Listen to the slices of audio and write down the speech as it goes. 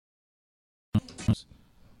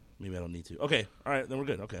maybe I don't need to. Okay, all right, then we're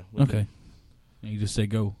good. Okay. Okay. And you just say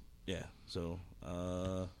go. Yeah. So,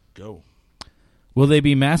 go. Will they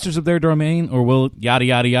be masters of their domain, or will yada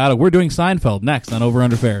yada yada? We're doing Seinfeld next on Over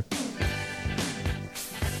Under Fair.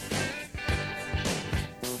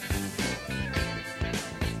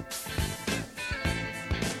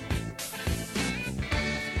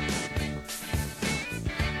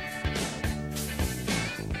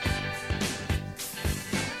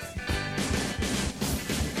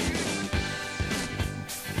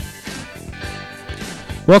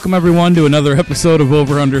 Welcome, everyone, to another episode of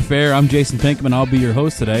Over Under Fair. I'm Jason Pinkman. I'll be your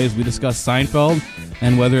host today as we discuss Seinfeld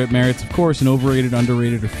and whether it merits, of course, an overrated,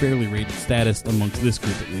 underrated, or fairly rated status amongst this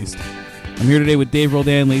group, at least. I'm here today with Dave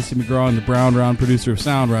Roldan, Lacey McGraw, and the Brown Round producer of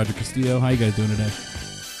sound, Roger Castillo. How you guys doing today?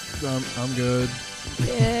 I'm good.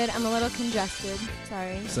 Good. I'm a little congested.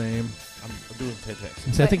 Sorry. Same. I'm doing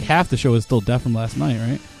fantastic. So I think half the show is still deaf from last night,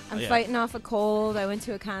 right? I'm fighting off a cold. I went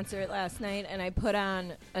to a concert last night, and I put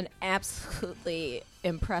on an absolutely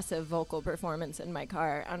impressive vocal performance in my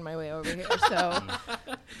car on my way over here. So,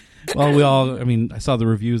 Well, I saw the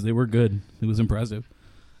reviews. They were good. It was impressive.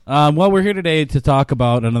 Well, we're here today to talk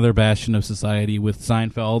about another bastion of society with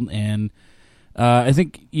Seinfeld. And I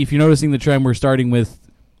think if you're noticing the trend, we're starting with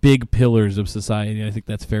big pillars of society. I think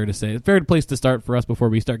that's fair to say. It's a fair place to start for us before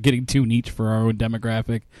we start getting too niche for our own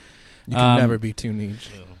demographic. You can never be too niche.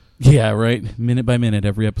 Yeah, right. Minute by minute,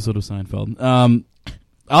 every episode of Seinfeld.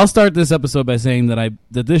 I'll start this episode by saying that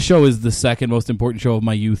this show is the second most important show of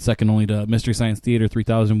my youth, second only to Mystery Science Theater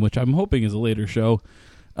 3000, which I'm hoping is a later show.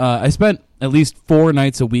 I spent at least 4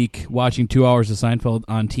 nights a week watching 2 hours of Seinfeld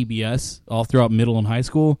on TBS all throughout middle and high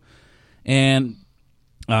school. And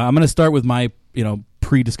I'm going to start with my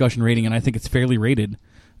pre-discussion rating, and I think it's fairly rated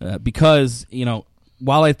because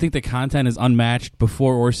while I think the content is unmatched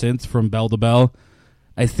before or since from bell to bell,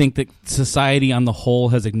 I think that society on the whole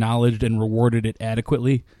has acknowledged and rewarded it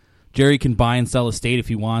adequately. Jerry can buy and sell a state if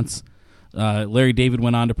he wants. Larry David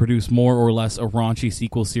went on to produce more or less a raunchy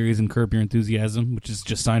sequel series in Curb Your Enthusiasm, which is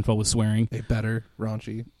just Seinfeld with swearing. A better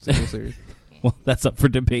raunchy sequel series. Well, that's up for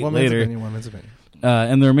debate later. Woman's opinion.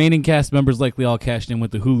 And the remaining cast members likely all cashed in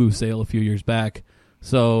with the Hulu sale a few years back.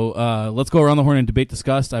 So let's go around the horn and debate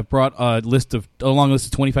discussed. I've brought a long list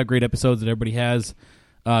of 25 great episodes that everybody has.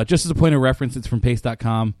 Just as a point of reference, it's from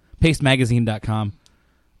pacemagazine.com.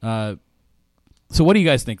 So what do you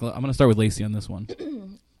guys think? I'm going to start with Lacey on this one.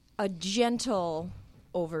 a gentle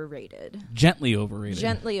overrated. Gently overrated.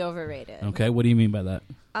 Gently overrated. Okay, what do you mean by that?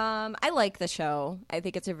 I like the show. I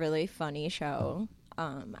think it's a really funny show.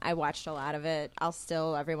 I watched a lot of it. I'll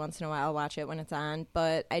still, every once in a while, watch it when it's on.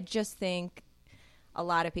 But I just think a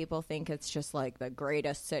lot of people think it's just like the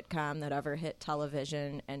greatest sitcom that ever hit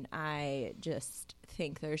television. And I just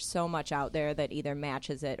think there's so much out there that either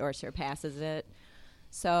matches it or surpasses it.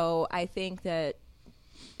 So I think that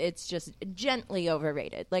it's just gently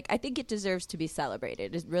overrated. Like, I think it deserves to be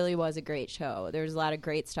celebrated. It really was a great show. There's a lot of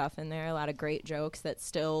great stuff in there, a lot of great jokes that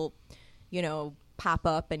still, pop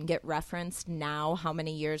up and get referenced now, how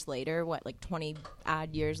many years later? 20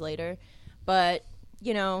 odd years later? But,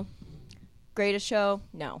 greatest show?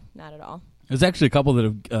 No, not at all. There's actually a couple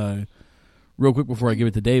that have, real quick before I give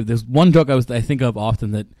it to Dave, there's one joke I think of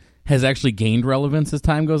often that has actually gained relevance as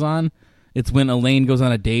time goes on. It's when Elaine goes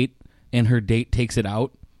on a date and her date takes it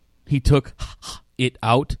out. He took it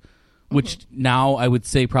out, which now I would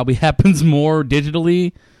say probably happens more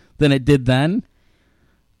digitally than it did then.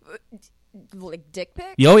 Like dick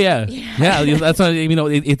pic? Oh yeah, yeah. That's not,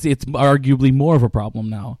 it's arguably more of a problem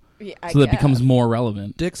now. Yeah, so that becomes more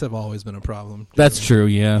relevant. Dicks have always been a problem. That's true.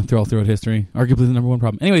 Yeah, throughout history, arguably the number one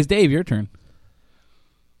problem. Anyways, Dave, your turn.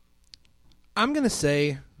 I'm gonna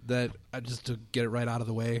say that just to get it right out of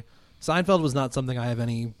the way, Seinfeld was not something I have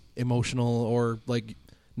any emotional or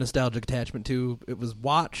nostalgic attachment to. It was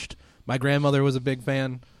watched. My grandmother was a big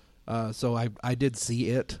fan, so I did see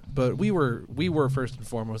it. But we were first and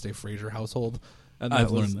foremost a Frasier household, and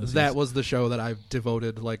that was the show that I've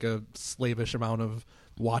devoted a slavish amount of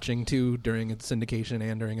watching to during its syndication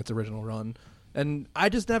and during its original run. And I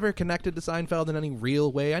just never connected to Seinfeld in any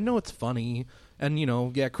real way. I know it's funny, and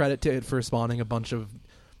credit to it for spawning a bunch of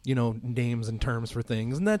names and terms for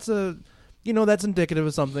things, and that's that's indicative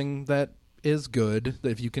of something that is good, that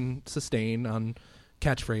if you can sustain on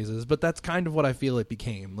catchphrases. But that's kind of what I feel it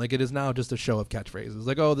became. It is now just a show of catchphrases.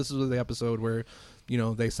 This is the episode where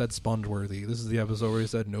they said Spongeworthy. This is the episode where he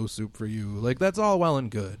said no soup for you. That's all well and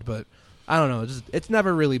good, but I don't know. It's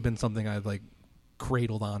never really been something I've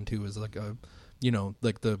cradled onto as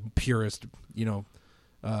the purest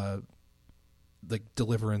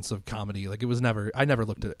deliverance of comedy. It was never. I never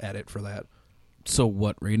looked at it for that. So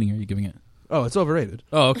what rating are you giving it? Oh, it's overrated.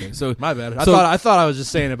 Oh, okay. So My bad. So- I thought I was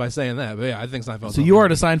just saying it by saying that, but yeah, I think Seinfeld's so you are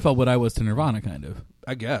overrated. to Seinfeld what I was to Nirvana, kind of.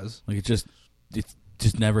 I guess. Like it's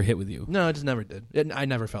just never hit with you. No, it just never did. I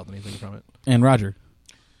never felt anything from it. And Roger.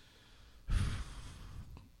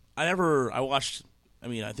 I watched. I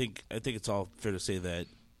mean, I think it's all fair to say that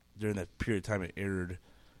during that period of time it aired,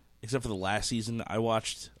 except for the last season, I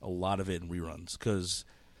watched a lot of it in reruns because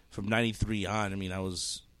from '93 on, I mean, I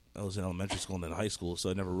was in elementary school and then high school, so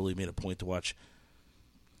I never really made a point to watch,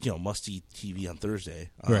 must-see TV on Thursday,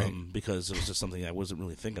 Right. because it was just something I wasn't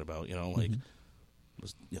really thinking about, like,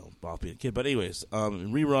 was off being a kid. But anyways,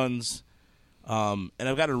 in reruns. And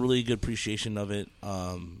I've got a really good appreciation of it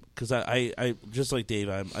because I just like Dave.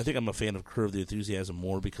 I think I'm a fan of Curb the Enthusiasm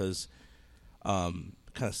more because kind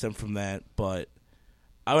of stemmed from that. But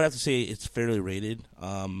I would have to say it's fairly rated.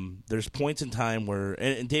 There's points in time where,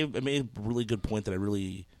 and Dave made a really good point that I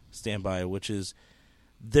really stand by, which is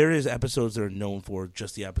there is episodes that are known for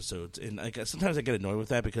just the episodes, and sometimes I get annoyed with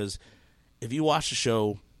that because if you watch the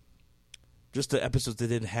show, just the episodes that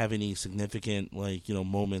didn't have any significant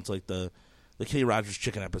moments like the Kenny Rogers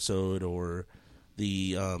chicken episode or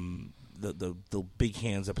the Big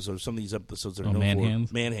Hands episode. Some of these episodes are known Man for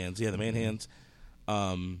Hands? Man Hands. Yeah, the Man Hands.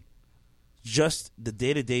 Just the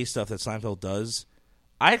day-to-day stuff that Seinfeld does.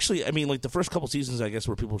 The first couple seasons, I guess,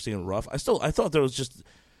 where people were saying rough. I thought there was just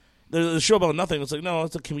the show about nothing. It's like, no,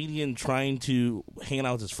 it's a comedian trying to hang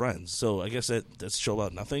out with his friends. So I guess that's a show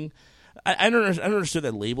about nothing. I don't understood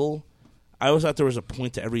that label. I always thought there was a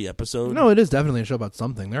point to every episode. No, it is definitely a show about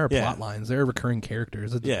something. There are Yeah. plot lines. There are recurring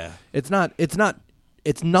characters. Yeah. It's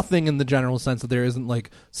nothing in the general sense that there isn't like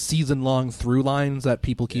season-long through lines that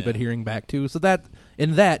people keep Yeah. adhering back to. So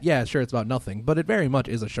yeah, sure, it's about nothing, but it very much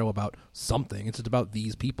is a show about something. It's just about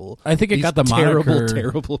these people. I think it These got the terrible, moniker.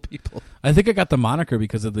 terrible people. I think it got the moniker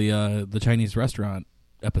because of the Chinese restaurant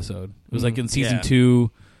episode. It was like in season Yeah.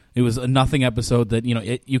 2. It was a nothing episode that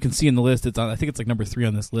you can see in the list. It's on. I think it's like number 3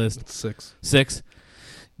 on this list. It's 6. 6.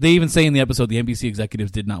 They even say in the episode the NBC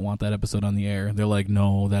executives did not want that episode on the air. They're like,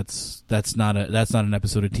 no, that's not an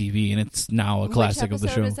episode of TV, and it's now a classic of the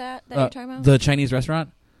show. Which episode is that you're talking about? The Chinese restaurant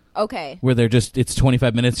Okay, where it's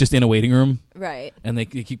 25 minutes just in a waiting room, right. and they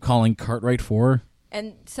keep calling Cartwright 4.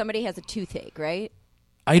 And somebody has a toothache, right?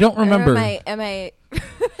 I don't remember. Or am I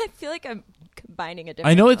I feel like I'm combining a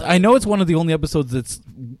different. I know it's one of the only episodes that's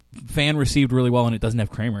fan received really well, and it doesn't have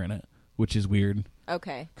Kramer in it, which is weird.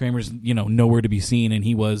 Okay. Kramer's nowhere to be seen, and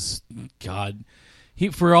he was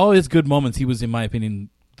for all his good moments, he was, in my opinion,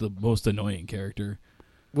 the most annoying character.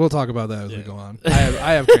 We'll talk about that as we Yeah. go on.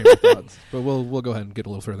 I have Kramer thoughts, but we'll go ahead and get a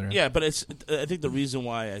little further in. Yeah, but I think the reason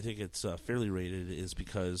why I think it's fairly rated is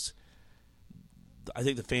because I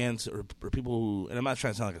think the fans or people who, and I'm not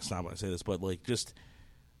trying to sound like a snob when I say this, but like just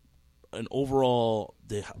an overall,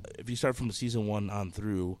 if you start from season 1 on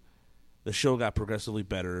through, the show got progressively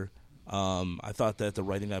better. I thought that the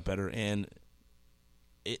writing got better, and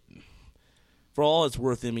for all it's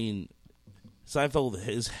worth, I mean, Seinfeld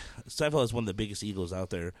is one of the biggest egos out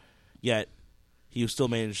there, yet he still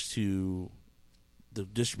managed to the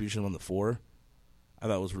distribution on the 4. I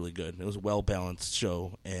thought it was really good. It was a well balanced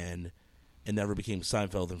show, and it never became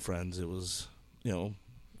Seinfeld and Friends. It was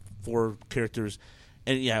 4 characters.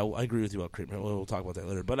 And yeah, I agree with you about Kramer. We'll talk about that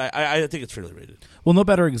later. But I think it's fairly rated. Well, no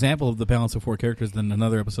better example of the balance of 4 characters than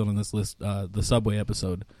another episode on this list, the Subway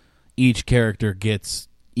episode. Each character gets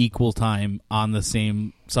equal time on the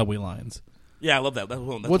same subway lines. Yeah, I love that.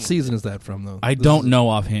 What season is that from, though? I don't know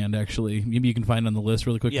offhand, actually. Maybe you can find it on the list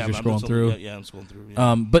really quick Yeah, if you're scrolling through. Yeah, I'm scrolling through.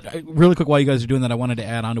 Yeah. But really quick, while you guys are doing that, I wanted to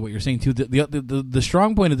add on to what you're saying, too. The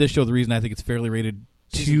strong point of this show, the reason I think it's fairly rated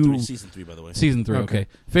Season 3, by the way. Season 3, okay.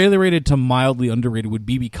 Fairly rated to mildly underrated would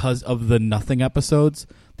be because of the nothing episodes.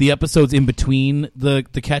 The episodes in between the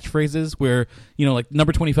catchphrases where, like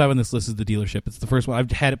number 25 on this list is The Dealership. It's the first one.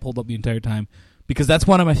 I've had it pulled up the entire time because that's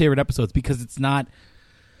one of my favorite episodes because it's not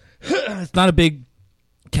it's not a big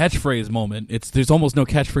catchphrase moment. There's almost no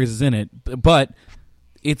catchphrases in it, but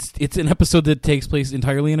it's an episode that takes place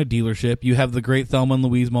entirely in a dealership. You have the great Thelma and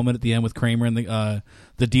Louise moment at the end with Kramer and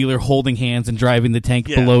the dealer holding hands and driving the tank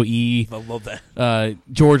below E. I love that.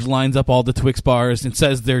 George lines up all the Twix bars and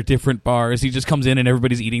says they're different bars. He just comes in and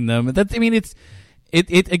everybody's eating them. It's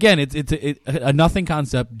a nothing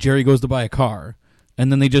concept. Jerry goes to buy a car,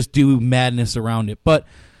 and then they just do madness around it. But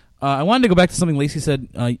I wanted to go back to something Lacey said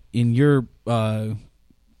in your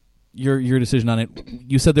decision on it.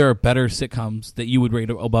 You said there are better sitcoms that you would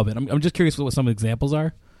rate above it. I'm just curious what some examples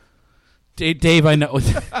are. Dave, I know.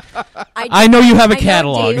 I know you have a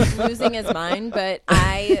catalog. Dave's losing his mind, but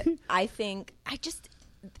I think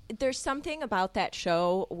there's something about that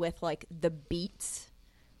show with like the beats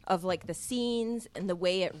of like the scenes and the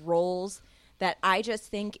way it rolls that I just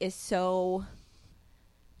think is so.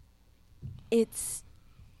 It's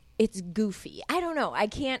goofy. I don't know. I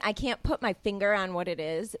can't put my finger on what it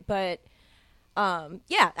is, but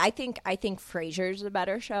yeah, I think Frasier's a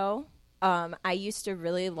better show. I used to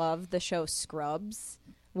really love the show Scrubs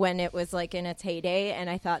when it was like in its heyday, and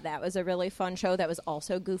I thought that was a really fun show that was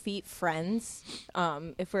also goofy. Friends,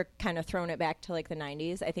 if we're kind of throwing it back to like the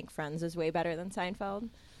 90s, I think Friends is way better than Seinfeld.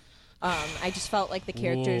 I just felt like the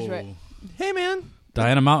characters were. Hey, man.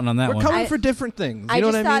 Dying a mountain on that We're one. coming for different things. I You know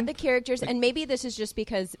just what I thought mean? the characters, and maybe this is just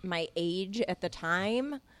because my age at the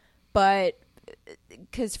time, but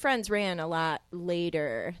because Friends ran a lot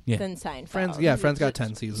later than Seinfeld. Friends got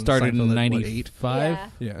 10 seasons. Started Seinfeld in at, what, 95?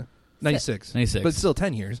 8? Yeah. 96. 96. But still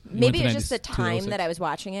 10 years. Maybe went it's to just the 90s, time 206. that I was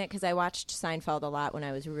watching it, because I watched Seinfeld a lot when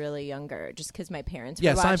I was really younger, just because my parents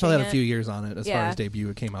Yeah, were watching Seinfeld had it. a few years on it as far Yeah. as debut.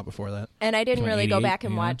 It came out before that. And I didn't really go 88, back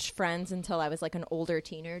and yeah. watch Friends until I was like an older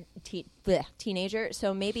teenager.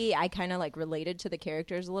 So maybe I kind of like related to the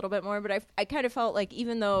characters a little bit more. But I kind of felt like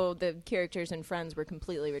even though the characters in Friends were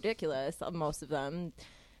completely ridiculous, most of them,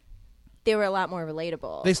 they were a lot more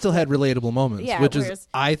relatable. They still had relatable moments, Yeah, which is, whereas-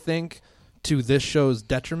 I think, to this show's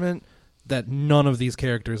detriment, that none of these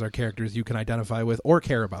characters are characters you can identify with or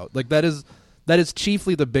care about. Like that is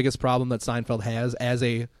chiefly the biggest problem that Seinfeld has as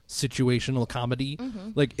a situational comedy.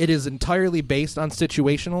 Like it is entirely based on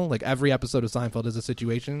situational. Like every episode of Seinfeld is a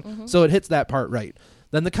situation, so it hits that part right.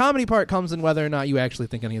 Then the comedy part comes in whether or not you actually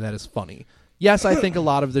think any of that is funny. Yes, I think a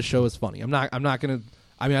lot of the show is funny. I'm not gonna.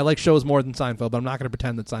 I mean, I like shows more than Seinfeld, but I'm not gonna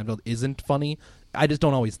pretend that Seinfeld isn't funny. I just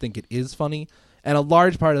don't always think it is funny. And a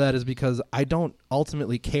large part of that is because I don't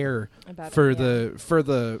ultimately care About for it,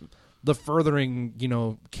 yeah. the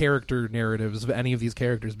furthering, character narratives of any of these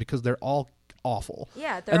characters, because they're all awful.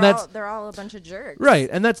 Yeah, And they're all a bunch of jerks. Right,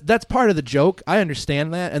 and that's part of the joke. I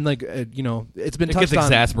understand that, and like it's been It touched gets on.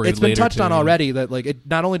 exasperated It's been later, touched on too. already that like it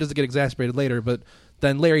not only does it get exasperated later, but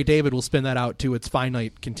then Larry David will spin that out to its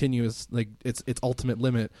finite, continuous, like its ultimate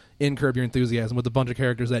limit in Curb Your Enthusiasm with a bunch of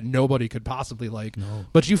characters that nobody could possibly like. No.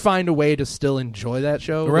 But you find a way to still enjoy that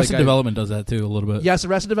show. Arrested Like, Development does that too a little bit. Yes,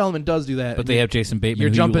 Arrested Development does do that. But they have Jason Bateman, You're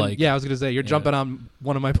who jumping. you like. Yeah, I was going to say you're jumping on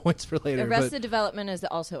one of my points for later. but Arrested Development is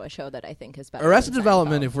also a show that I think is better. Arrested than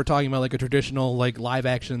Development, Seinfeld. if we're talking about like a traditional like live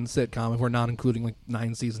action sitcom, if we're not including like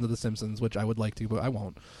 9 seasons of The Simpsons, which I would like to, but I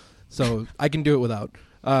won't, so I can do it without.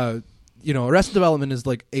 Arrested Development is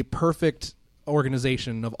like a perfect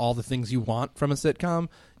organization of all the things you want from a sitcom.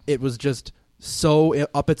 It was just so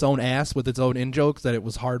up its own ass with its own in-jokes that it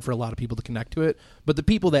was hard for a lot of people to connect to it. But the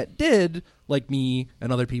people that did, like me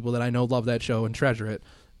and other people that I know love that show and treasure it,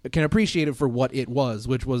 can appreciate it for what it was,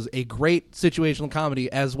 which was a great situational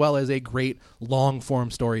comedy as well as a great long-form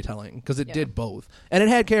storytelling, because it did both. And it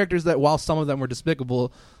had characters that, while some of them were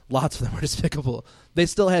despicable, lots of them were despicable, they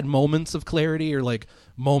still had moments of clarity or like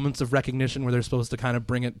moments of recognition where they're supposed to kind of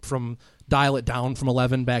dial it down from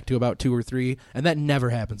 11 back to about 2 or 3, and that never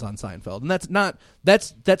happens on Seinfeld. And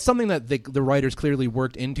that's something that the writers clearly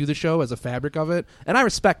worked into the show as a fabric of it, and I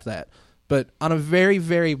respect that. But on a very,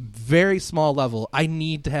 very, very small level, I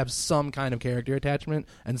need to have some kind of character attachment,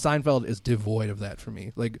 and Seinfeld is devoid of that for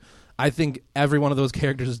me. Like, I think every one of those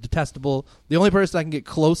characters is detestable. The only person I can get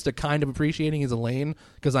close to kind of appreciating is Elaine,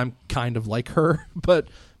 because I'm kind of like her. But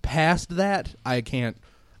past that, I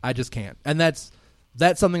just can't. And that's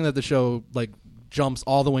something that the show like jumps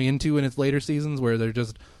all the way into in its later seasons, where they're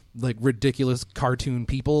just like ridiculous cartoon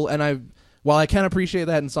people. And while I can appreciate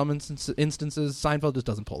that in some instances, Seinfeld just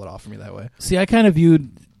doesn't pull it off for me that way. See, I kind of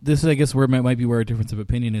viewed this, I guess, where it might be where a difference of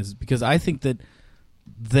opinion is, because I think that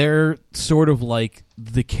they're sort of like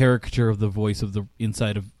the caricature of the voice of the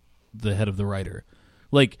inside of the head of the writer.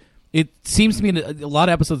 Like, it seems to me in a lot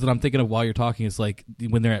of episodes that I'm thinking of while you're talking, it's like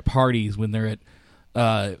when they're at parties, when they're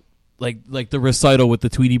at like the recital with the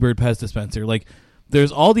Tweety Bird Pez dispenser. Like,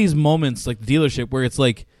 there's all these moments, like the dealership, where it's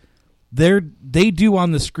like they do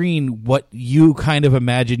on the screen what you kind of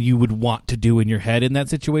imagine you would want to do in your head in that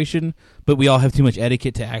situation, but we all have too much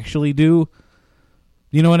etiquette to actually do.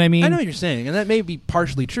 You know what I mean? I know what you're saying, and that may be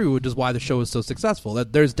partially true, which is why the show is so successful.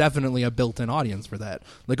 That there's definitely a built-in audience for that.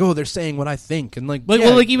 Like, oh, they're saying what I think, and like, Like, yeah,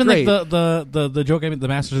 well, like even great. like the joke I mean, the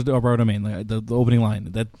Masters of our Domain, the opening line,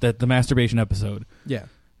 that the masturbation episode. Yeah.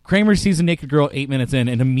 Kramer sees a naked girl 8 minutes in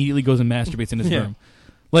and immediately goes and masturbates in his Yeah. room.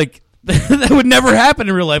 Like, that would never happen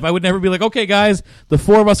in real life. I would never be like, okay, guys, the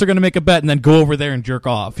 4 of us are going to make a bet and then go over there and jerk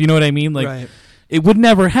off. You know what I mean? Like, Right. it would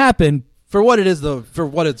never happen For what it is, though, for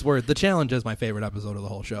what it's worth, The Challenge is my favorite episode of the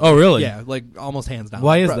whole show. Oh, really? Yeah, like almost hands down.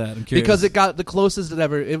 Why is that? I'm curious. Because it got the closest it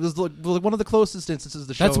ever. It was one of the closest instances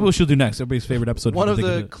the show. That's what she'll do next. Everybody's favorite episode. One of Think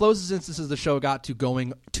the it. closest instances the show got to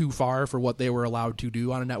going too far for what they were allowed to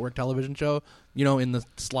do on a network television show, you know, in the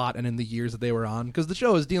slot and in the years that they were on. Because the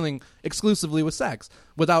show is dealing exclusively with sex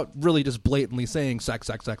without really just blatantly saying sex.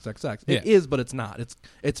 It is, but it's not.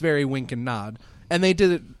 It's very wink and nod. And they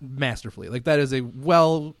did it masterfully. Like, that is a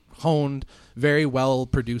well-honed, very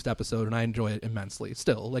well-produced episode, and I enjoy it immensely.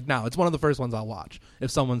 Still, like, now, it's one of the first ones I'll watch.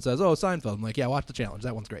 If someone says, oh, Seinfeld, I'm like, yeah, watch The Challenge.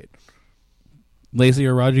 That one's great. Lacey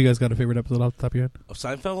or Roger, you guys got a favorite episode off the top of your head? Of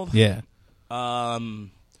Seinfeld? Yeah.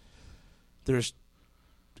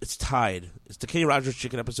 It's tied. It's the Kenny Rogers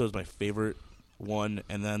chicken episode is my favorite one,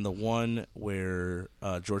 and then the one where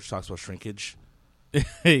George talks about shrinkage.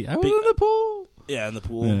 Hey, I was in the pool. Yeah, in the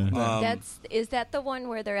pool. Yeah. Is that the one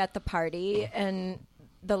where they're at the party and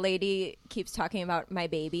the lady keeps talking about my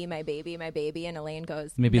baby, and Elaine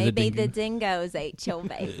goes, maybe the dingoes ate your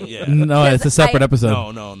baby. Yeah. No, it's a separate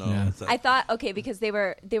episode. No. Yeah. It's I thought, okay, because they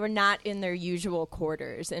were not in their usual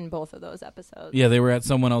quarters in both of those episodes. Yeah, they were at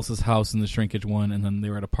someone else's house in the shrinkage one, and then they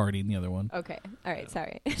were at a party in the other one. Okay, all right,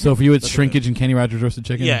 sorry. So for you, it's shrinkage and Kenny Rogers Roasted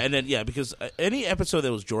Chicken? Yeah, and then, because any episode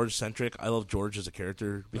that was George-centric, I love George as a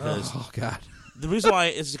character because Oh, God. the reason why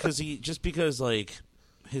is because like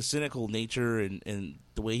his cynical nature and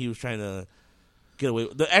the way he was trying to get away.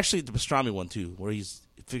 Actually, the pastrami one too, where he's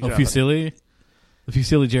figured out. The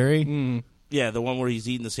Fusilli Jerry? Mm. Yeah, the one where he's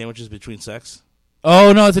eating the sandwiches between sex.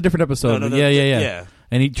 Oh, no, it's a different episode. No, Yeah.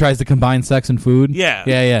 And he tries to combine sex and food? Yeah.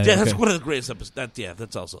 Yeah. That's Okay. one of the greatest episodes.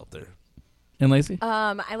 That's also up there. And Lacey?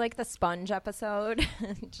 I like the sponge episode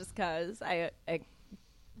just because I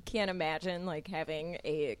can't imagine like having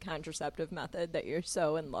a contraceptive method that you're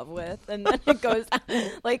so in love with, and then it goes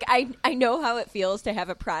like I know how it feels to have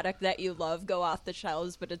a product that you love go off the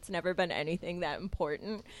shelves, but it's never been anything that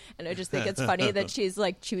important. And I just think it's funny that she's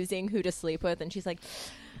like choosing who to sleep with, and she's like,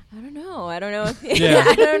 I don't know if Yeah.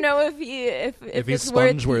 I don't know if he's it's worth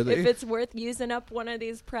sponge-worthy. if it's worth using up one of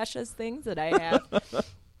these precious things that I have.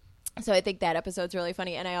 So I think that episode's really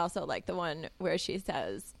funny, and I also like the one where she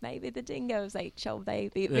says, "Maybe the dingoes ate your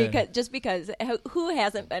baby," because who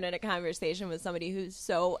hasn't been in a conversation with somebody who's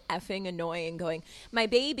so effing annoying, going, "My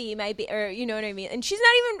baby," or you know what I mean? And she's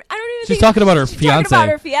not even. I don't even. She's think talking about her she's fiance. Talking about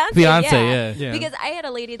her fiance. Fiance, yeah. Because I had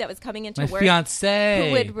a lady that was coming into My work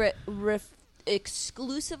fiance. who would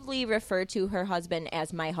exclusively refer to her husband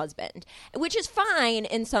as my husband, which is fine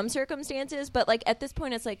in some circumstances, but like at this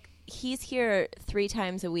point it's like he's here 3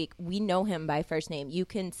 times a week. We know him by first name. You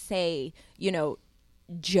can say,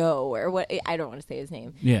 Joe or what, I don't want to say his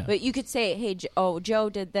name. Yeah. But you could say, hey, Joe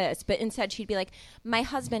did this, but instead she'd be like, my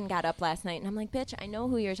husband got up last night, and I'm like, bitch, I know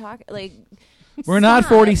who you're talking. Like, We're not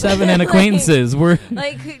 47 and acquaintances. We're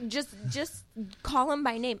like just call him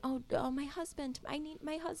by name. Oh, my husband. I need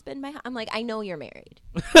my husband. I'm like, I know you're married.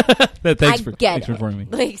 thanks for informing me.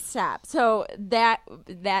 Like, stop. So that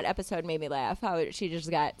episode made me laugh. How she just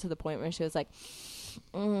got to the point where she was like,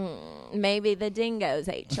 maybe the dingoes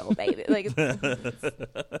ate your baby. Like,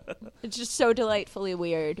 it's just so delightfully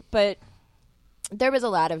weird. But there was a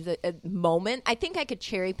lot of the moment. I think I could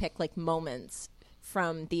cherry pick like moments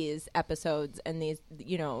from these episodes and these,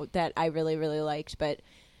 that I really, really liked. But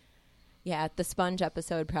yeah, the sponge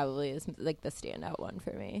episode probably is like the standout one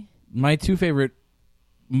for me. My 2 favorite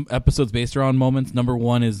episodes based around moments. Number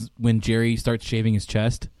 1 is when Jerry starts shaving his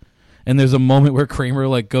chest, and there's a moment where Kramer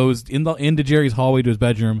like goes into Jerry's hallway to his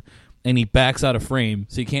bedroom, and he backs out of frame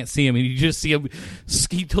so you can't see him, and you just see him.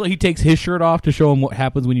 He takes his shirt off to show him what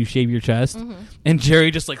happens when you shave your chest, and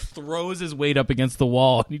Jerry just like throws his weight up against the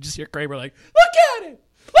wall, and you just hear Kramer like, "Look at it!"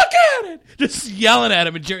 Just yelling at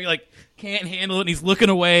him, and Jerry like can't handle it, and he's looking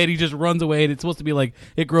away, and he just runs away, and it's supposed to be like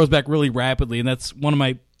it grows back really rapidly, and that's one of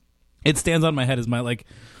my. It stands out in my head as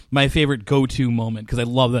my favorite go-to moment because I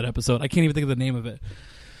love that episode. I can't even think of the name of it.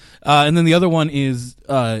 And then the other one is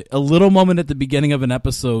a little moment at the beginning of an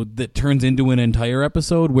episode that turns into an entire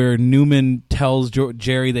episode where Newman tells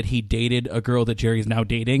Jerry that he dated a girl that Jerry's now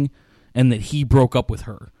dating and that he broke up with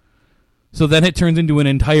her. So then it turns into an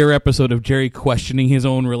entire episode of Jerry questioning his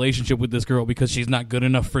own relationship with this girl because she's not good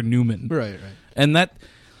enough for Newman. Right. And that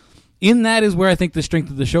is where I think the strength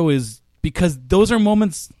of the show is, because those are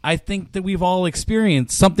moments I think that we've all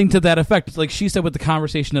experienced, something to that effect. Like she said with the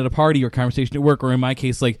conversation at a party or conversation at work, or in my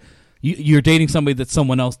case, like you're dating somebody that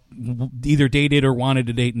someone else either dated or wanted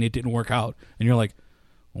to date and it didn't work out. And you're like,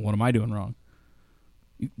 well, what am I doing wrong?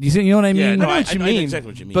 You know what I mean? Yeah, no, I know what you I know mean.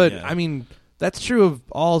 exactly what you mean. But yeah. I mean, That's true of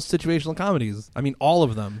all situational comedies. I mean, all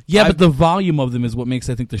of them. Yeah, but the volume of them is what makes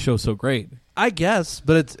I think the show so great. I guess,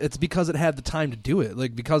 but it's because it had the time to do it.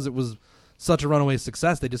 Like, because it was such a runaway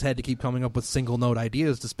success, they just had to keep coming up with single note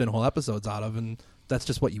ideas to spin whole episodes out of, and that's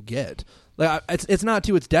just what you get. Like, it's not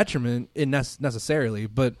to its detriment necessarily,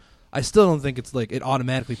 but I still don't think it's like it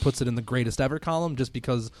automatically puts it in the greatest ever column just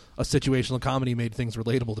because a situational comedy made things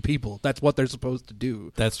relatable to people. That's what they're supposed to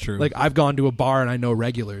do. That's true. Like, I've gone to a bar and I know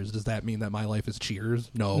regulars. Does that mean that my life is Cheers?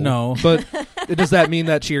 No. But does that mean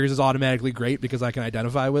that Cheers is automatically great because I can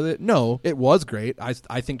identify with it? No, it was great.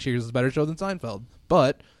 I think Cheers is a better show than Seinfeld,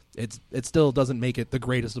 but it still doesn't make it the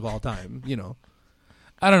greatest of all time. You know,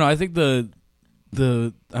 I don't know. I think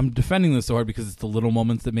I'm defending this so hard because it's the little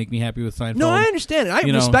moments that make me happy with Seinfeld. no, I understand it. I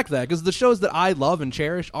You know. respect that because the shows that I love and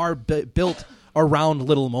cherish are built around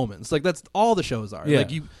little moments. Like, that's all the shows are. Yeah.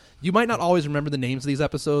 Like, you might not always remember the names of these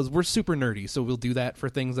episodes. We're super nerdy, so we'll do that for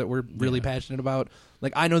things that we're really passionate about.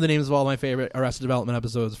 Like, I know the names of all my favorite Arrested Development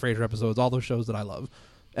episodes, Frasier episodes, all those shows that I love.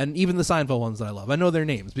 And even the Seinfeld ones that I love. I know their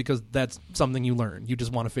names because that's something you learn. You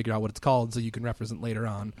just want to figure out what it's called so you can reference it later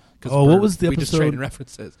on. Oh, what was the we just episode? trade in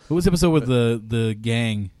references. What was the episode with the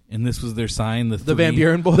gang and this was their sign? The Van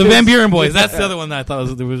Buren Boys. The Van Buren Boys. That's the other one that I thought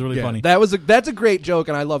was really Yeah, funny. that's a great joke,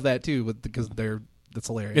 and I love that too because that's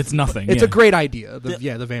hilarious. It's nothing. It's yeah. a great idea.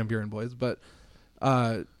 The Van Buren Boys. But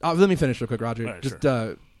let me finish real quick, Roger. Right, just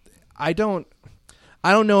sure. I don't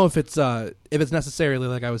know if it's necessarily,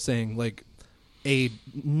 like I was saying, like a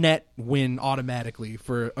net win automatically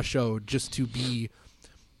for a show just to be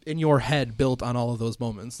in your head built on all of those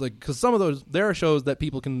moments. Like, because there are shows that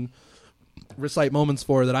people can recite moments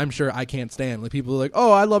for that I'm sure I can't stand. Like, people are like,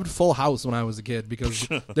 oh, I loved Full House when I was a kid because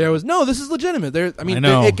this is legitimate. I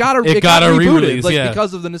know. It got a rebooted, re-release, like, yeah.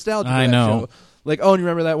 because of the nostalgia of I that know. show. Like, oh, and you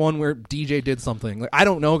remember that one where DJ did something? Like, I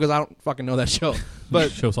don't know because I don't fucking know that show. But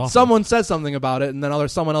Show's awesome. someone says something about it, and then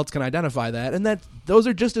someone else can identify that, and those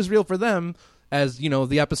are just as real for them as, you know,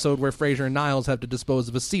 the episode where Frasier and Niles have to dispose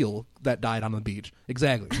of a seal that died on the beach.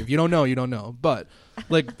 Exactly. If you don't know, you don't know. But,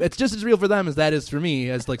 like, it's just as real for them as that is for me,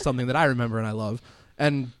 as, like, something that I remember and I love.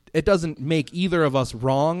 And it doesn't make either of us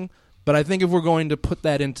wrong, but I think if we're going to put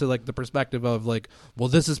that into, like, the perspective of, like, well,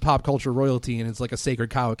 this is pop culture royalty and it's like a sacred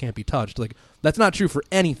cow, it can't be touched. Like, that's not true for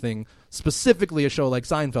anything, specifically a show like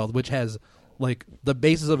Seinfeld, which has, like, the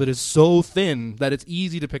basis of it is so thin that it's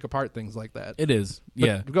easy to pick apart things like that. It is. But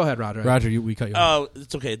Yeah. Go ahead, Roger. Roger, we cut you off. Oh,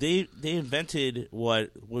 it's okay. They invented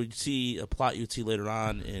what you'd see, a plot you'd see later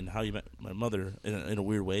on in How You Met My Mother in a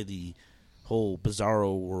weird way. The whole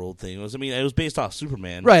Bizarro world thing. It was based off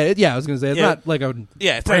Superman. Right, yeah, I was going to say, it's not like a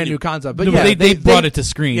it's brand not new concept, but No, yeah, they brought it to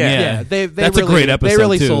screen. Yeah. they That's really, a great episode, They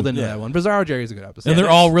really too. sold into Yeah. that one. Bizarro Jerry's a good episode. And they're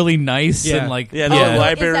all really nice Yeah. and like Yeah, Oh, yeah. is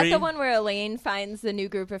Library. that the one where Elaine finds the new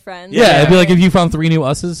group of friends? Yeah, it'd be like if you found 3 new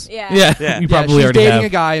us's. Yeah. Yeah. You Yeah, probably she's already dating have. a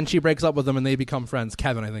guy and she breaks up with him and they become friends.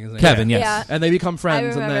 Kevin, I think his name. Kevin, yes. Yeah. And they become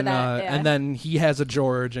friends, and remember then that, yeah. and then he has a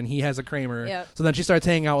George and he has a Kramer. Yep. So then she starts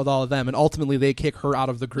hanging out with all of them, and ultimately they kick her out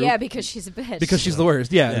of the group. Yeah, because she's a bitch. because she's the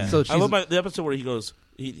worst. Yeah. Yeah. So she's, I love the episode where he goes,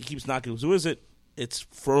 he keeps knocking. Who is it? It's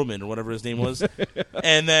Froman or whatever his name was.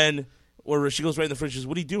 And then, or she goes right in the fridge. She says,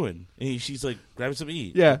 "What are you doing?" And she's like, "Grabbing something to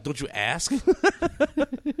eat." Yeah. Don't you ask?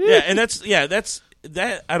 Yeah, and that's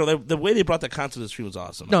that. I don't know. The way they brought that concept to the screen was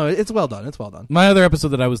awesome. no, it's well done. It's well done. My other episode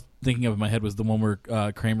that I was thinking of in my head was the one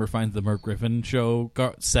where Kramer finds the Merv Griffin show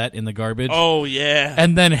set in the garbage. Oh yeah.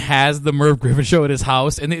 And then has the Merv Griffin show at his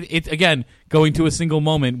house. And it again, going to a single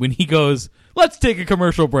moment when he goes, let's take a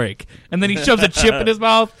commercial break. And then he shoves a chip in his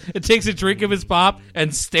mouth and takes a drink of his pop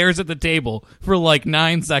and stares at the table for like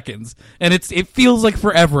 9 seconds. And it feels like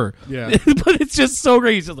forever. Yeah. But it's just so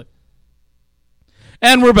great. He's just like,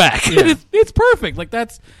 and we're back. Yeah. It's perfect. Like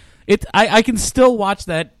that's it. I can still watch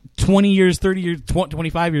that 20 years, 30 years,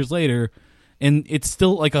 25 years later, and it's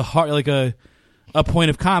still like a point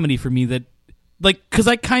of comedy for me that, like, because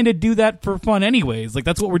I kind of do that for fun anyways. Like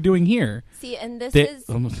that's what we're doing here. See, and this They- is...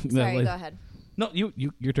 Sorry, go ahead. No,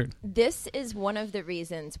 your turn. This is one of the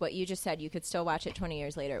reasons, what you just said, you could still watch it 20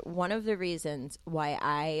 years later. One of the reasons why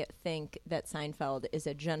I think that Seinfeld is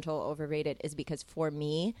a gentle overrated is because for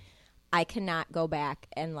me, I cannot go back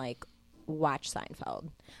and, like, watch Seinfeld.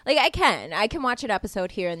 Like, I can watch an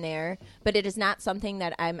episode here and there, but it is not something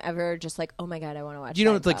that I'm ever just like, oh my God, I want to watch You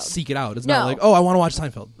don't have to, like, Seinfeld. seek it out. It's No. not like, oh, I want to watch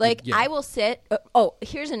Seinfeld. Like, yeah. I will sit.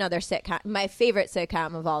 Here's another sitcom. My favorite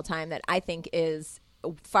sitcom of all time that I think is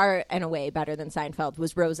far and away better than Seinfeld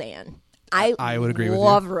was Roseanne. I would agree with you.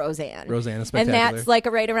 love Roseanne. Roseanne is and spectacular. that's like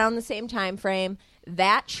right around the same time frame.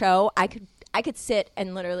 That show, I could sit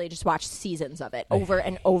and literally just watch seasons of it over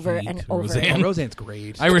and over hate and over. Roseanne. Oh, Roseanne's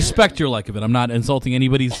great. I respect your like of it. I'm not insulting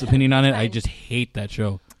anybody's opinion on it. I just hate that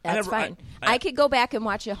show. That's fine. I could go back and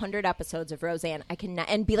watch 100 episodes of Roseanne. I can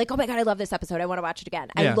and be like, oh my God, I love this episode. I want to watch it again.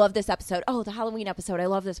 I love this episode. Oh, the Halloween episode. I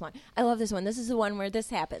love this one. I love this one. This is the one where this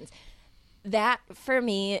happens. That for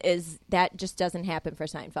me that just doesn't happen for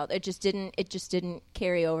Seinfeld. It just didn't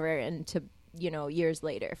carry over into, years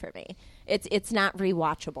later for me. It's not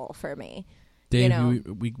rewatchable for me. Dave, you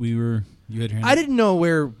had your hand I up. didn't know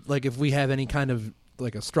where, like, if we have any kind of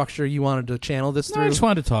like a structure you wanted to channel this through. I just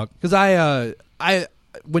wanted to talk because I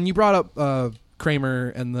when you brought up Kramer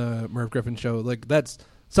and the Merv Griffin show, like that's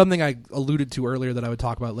something I alluded to earlier that I would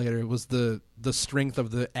talk about later. It was the strength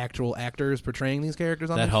of the actual actors portraying these characters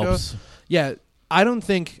on that the helps. show. Yeah, I don't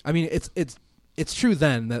think. I mean, it's true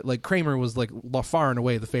then that like Kramer was like far and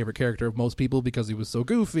away the favorite character of most people because he was so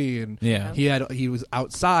goofy and he was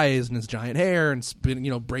outsized and his giant hair and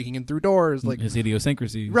breaking in through doors, like his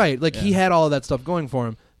idiosyncrasies. Right, like he had all of that stuff going for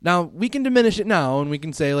him. Now, we can diminish it now, and we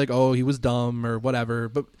can say, like, oh, he was dumb or whatever.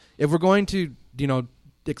 But if we're going to,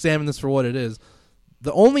 examine this for what it is,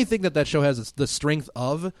 the only thing that show has the strength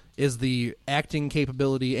of is the acting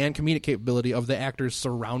capability and comedic capability of the actors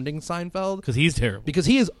surrounding Seinfeld. Because he's terrible. Because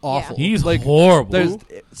he is awful. Yeah. He's like, horrible.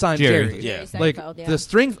 There's Jerry. Yeah. Like, Seinfeld, yeah. the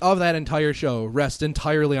strength of that entire show rests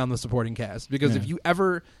entirely on the supporting cast. Because if you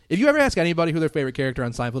ever ask anybody who their favorite character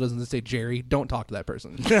on Seinfeld is and they say Jerry, don't talk to that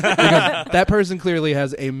person. Because that person clearly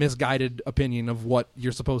has a misguided opinion of what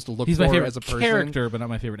you're supposed to look He's for my favorite as a person. character, but not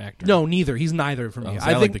my favorite actor. No, neither. He's neither for me. So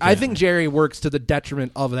I I think Jerry works to the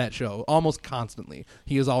detriment of that show almost constantly.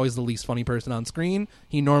 He is always the least funny person on screen.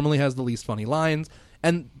 He normally has the least funny lines.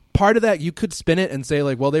 And part of that, you could spin it and say,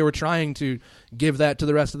 like, well, they were trying to give that to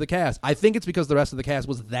the rest of the cast. I think it's because the rest of the cast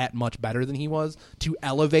was that much better than he was to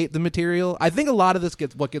elevate the material. I think a lot of this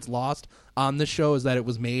what gets lost on this show is that it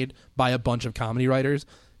was made by a bunch of comedy writers.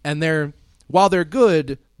 And while they're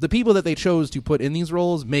good, the people that they chose to put in these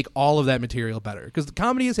roles make all of that material better. Because the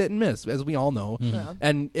comedy is hit and miss, as we all know. Yeah.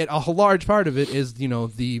 And a large part of it is,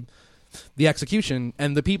 the execution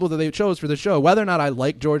and the people that they chose for the show. Whether or not I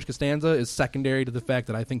like George Costanza is secondary to the fact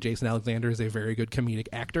that I think Jason Alexander is a very good comedic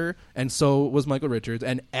actor, and so was Michael Richards,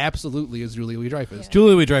 and absolutely is Julia Louis-Dreyfus.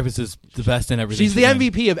 Julia Louis-Dreyfus is the best in everything. She's the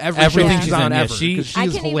MVP of everything she's on ever. I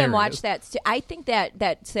can even watch that. I think that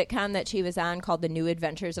sitcom that she was on called The New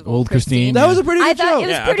Adventures of Old Christine. That was a pretty good show. I thought it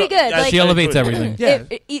was pretty good. She elevates everything. Yeah.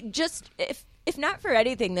 If not for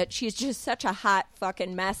anything, that she's just such a hot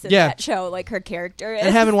fucking mess in Yeah. that show, like her character is.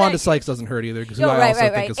 And having Wanda Sykes doesn't hurt either, because I also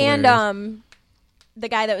think is hilarious. And the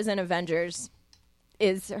guy that was in Avengers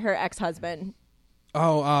is her ex-husband.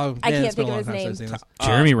 I can't think of his name.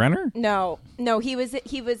 Jeremy Renner? No, he was.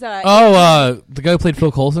 The guy who played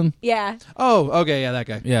Phil Coulson? Yeah. Oh, okay, yeah, that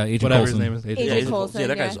guy. Yeah, Agent whatever Coulson. his name is. Agent Coulson. Yeah,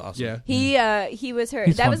 that yeah. guy's awesome. Yeah. He was her.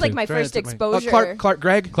 He's That fun was like too. my first exposure. Clark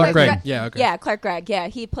Gregg. Clark Gregg. Yeah, okay. Yeah, Clark Gregg. Yeah,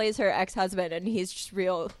 he plays her ex-husband, and he's just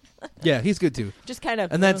real. Yeah, he's good too. Just kind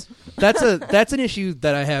of. And that's an issue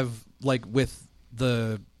that I have, like, with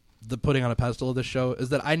the putting on a pedestal of this show, is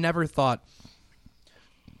that I never thought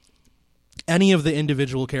any of the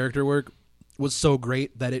individual character work was so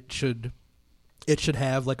great that it should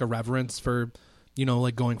have like a reverence for,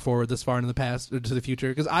 like going forward this far into the past or to the future.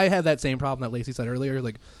 Because I had that same problem that Lacey said earlier.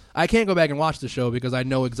 Like, I can't go back and watch the show because I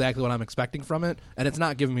know exactly what I'm expecting from it, and it's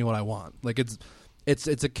not giving me what I want. Like, it's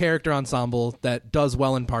a character ensemble that does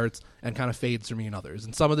well in parts and kind of fades for me in others.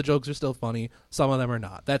 And some of the jokes are still funny, some of them are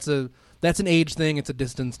not. That's an age thing. It's a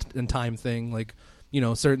distance and time thing. Like,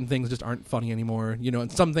 certain things just aren't funny anymore.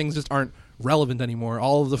 And some things just aren't relevant anymore.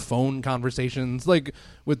 All of the phone conversations, like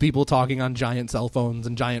with people talking on giant cell phones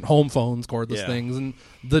and giant home phones, cordless things, and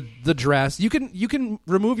the dress. You can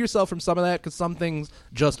remove yourself from some of that because some things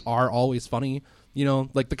just are always funny.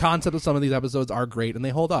 Like the concept of some of these episodes are great and they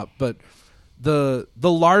hold up, but the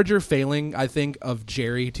larger failing, I think, of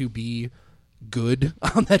Jerry to be good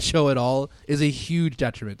on that show at all is a huge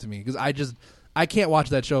detriment to me, because I can't watch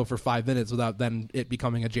that show for 5 minutes without then it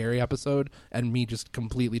becoming a Jerry episode and me just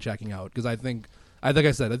completely checking out, because I think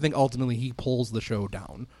ultimately he pulls the show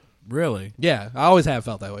down. Really? Yeah, I always have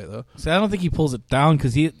felt that way though. See, I don't think he pulls it down,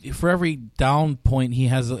 because for every down point he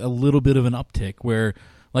has a little bit of an uptick, where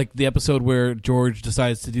like the episode where George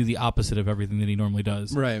decides to do the opposite of everything that he normally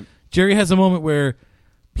does. Right. Jerry has a moment where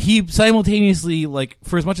he simultaneously, like,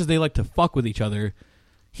 for as much as they like to fuck with each other,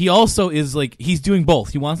 he also is like, he's doing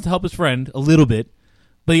both. He wants to help his friend a little bit,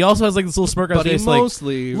 but he also has like this little smirk on his face,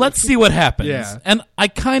 mostly, like, let's see what happens. Yeah. And I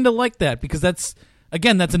kind of like that, because that's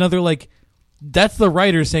another, like, that's the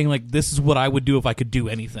writer saying, like, this is what I would do if I could do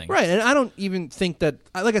anything. Right, and I don't even think that,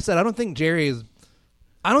 like I said, I don't think Jerry is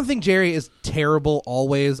I don't think Jerry is terrible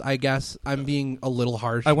always, I guess. I'm being a little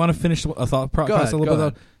harsh. I want to finish a thought process ahead, a little go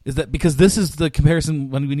bit. Is that because this is the comparison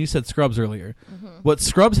when you said Scrubs earlier. What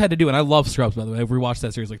Scrubs had to do, and I love Scrubs, by the way. I've rewatched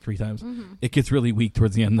that series like 3 times. It gets really weak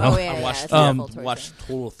towards the end, though. Oh, yeah, I watched, it's awful towards watched it.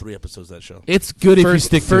 total 3 episodes of that show. It's good if you first,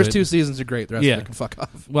 stick to first it. 2 seasons are great. The rest Yeah. of it can fuck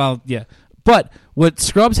off. Well, yeah. But what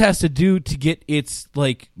Scrubs has to do to get its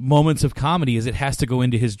like moments of comedy is it has to go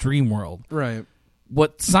into his dream world. Right.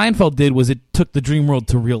 What Seinfeld did was it took the dream world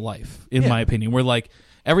to real life, in my opinion, where like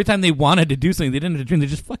every time they wanted to do something, they didn't have to dream, they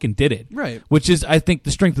just fucking did it. Right. Which is, I think,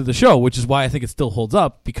 the strength of the show, which is why I think it still holds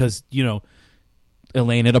up, because, you know,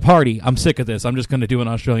 Elaine at a party, I'm sick of this, I'm just going to do an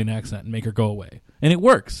Australian accent and make her go away. And it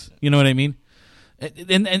works. You know what I mean?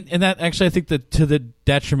 And that actually, I think that to the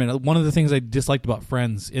detriment, one of the things I disliked about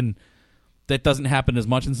Friends, and that doesn't happen as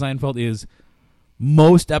much in Seinfeld, is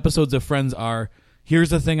most episodes of Friends are,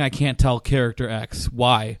 here's the thing I can't tell character X.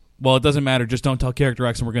 Why? Well, it doesn't matter. Just don't tell character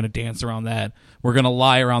X, and we're going to dance around that. We're going to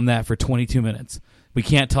lie around that for 22 minutes. We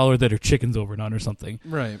can't tell her that her chicken's overdone or something.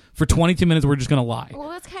 Right. For 22 minutes, we're just going to lie. Well,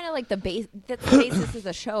 that's kind of like the base. That's the basis of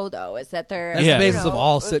the show, though, is that they're That's Yeah. the you basis know, of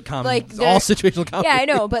all sitcoms, like, all they're- situational comedy. Yeah, I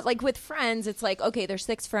know, but like with Friends, it's like okay, there's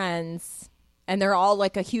 6 friends, and they're all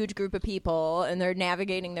like a huge group of people, and they're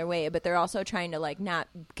navigating their way, but they're also trying to like not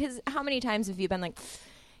because how many times have you been like,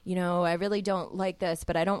 you know, I really don't like this,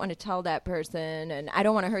 but I don't want to tell that person, and I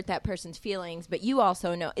don't want to hurt that person's feelings, but you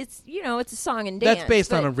also know it's it's a song and dance. That's based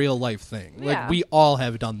but, on a real life thing. Yeah. Like we all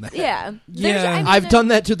have done that. yeah. Yeah. I mean, I've done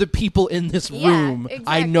that to the people in this Yeah, room.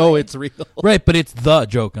 I know exactly. it's real. Right, but it's the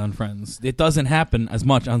joke on Friends. It doesn't happen as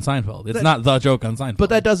much on Seinfeld. It's not the joke on Seinfeld. But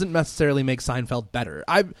that doesn't necessarily make Seinfeld better.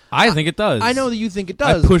 I think it does. I know that you think it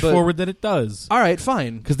does. I push but- forward that it does. All right,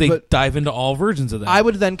 fine. Because they But dive into all versions of that. I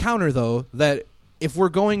would then counter, though, that if we're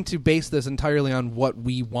going to base this entirely on what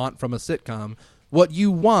we want from a sitcom, what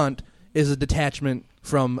you want is a detachment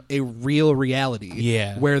from a real reality.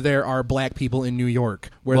 Yeah. Where there are black people in New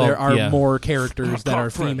York, where Well, there are yeah. more characters that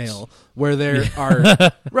are Conference. female, where there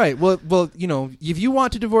are... Right. Well, you know, if you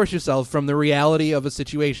want to divorce yourself from the reality of a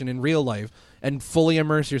situation in real life and fully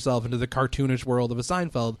immerse yourself into the cartoonish world of a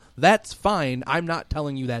Seinfeld, that's fine. I'm not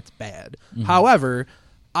telling you that's bad. However,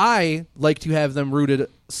 I like to have them rooted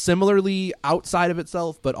similarly outside of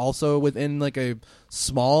itself, but also within like a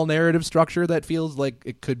small narrative structure that feels like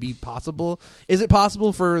it could be possible. Is it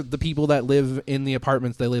possible for the people that live in the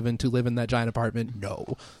apartments they live in to live in that giant apartment?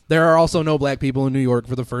 No. There are also no black people in New York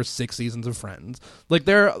for the first 6 seasons of Friends. Like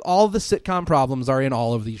all the sitcom problems are in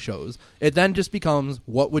all of these shows. It then just becomes,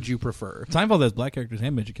 what would you prefer? Seinfeld has black characters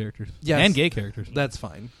and midget characters. Yes. And gay characters. That's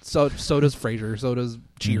fine. So does Frasier. So does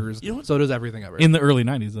Cheers. You know what? So does everything ever. In the early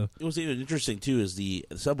 90s, though. It was even interesting too. Is the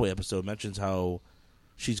Subway episode mentions how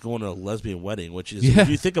she's going to a lesbian wedding, which is Yeah. if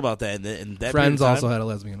you think about that, and that Friends period of also time, had a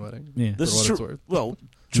lesbian wedding. Yeah. this for is what true. it's worth. Well,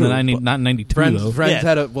 True, true. but- not 92, Friends though. Friends Yeah.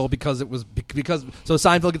 had a because it was because so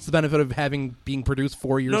Seinfeld gets the benefit of being produced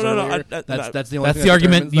 4 years No, earlier. I- That's the only That's thing the that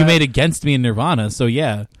argument determines you that. made against me in Nirvana, so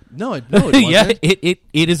yeah. No, it wasn't. yeah, it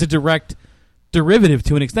is a direct derivative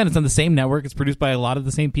to an extent. It's on the same network. It's produced by a lot of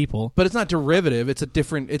the same people. But it's not derivative. It's a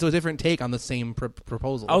different take on the same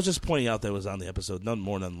proposal. I was just pointing out that it was on the episode, none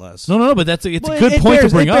more, none less. No, but it's a Well, good it point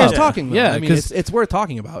bears, to bring it bears up. talking, though. Yeah, I mean, because it's worth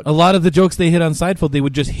talking about. a lot of the jokes they hit on Seinfeld, they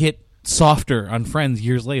would just hit softer on Friends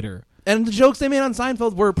years later. And the jokes they made on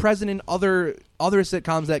Seinfeld were present in other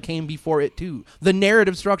sitcoms that came before it too. The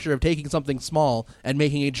narrative structure of taking something small and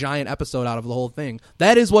making a giant episode out of the whole thing.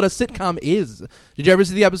 That is what a sitcom is. Did you ever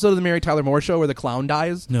see the episode of the Mary Tyler Moore Show where the clown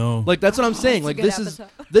dies? No. Like that's what I'm saying. Like That's a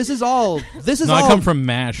this good is all No, I come from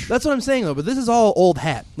MASH. That's what I'm saying though, but this is all old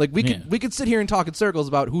hat. Like we Yeah. could sit here and talk in circles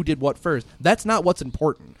about who did what first. That's not what's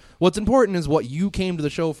important. What's important is what you came to the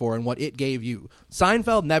show for and what it gave you.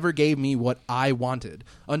 Seinfeld never gave me what I wanted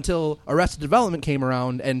until Arrested Development came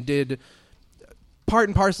around and did part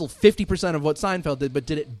and parcel 50% of what Seinfeld did, but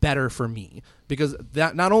did it better for me. Because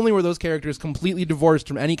that not only were those characters completely divorced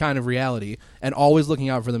from any kind of reality and always looking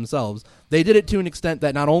out for themselves, they did it to an extent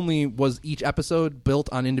that not only was each episode built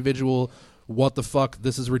on individual what the fuck,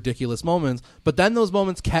 this is ridiculous moments, but then those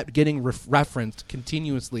moments kept getting referenced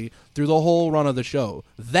continuously through the whole run of the show.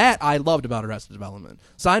 That I loved about Arrested Development.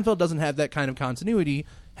 Seinfeld doesn't have that kind of continuity,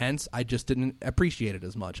 hence I just didn't appreciate it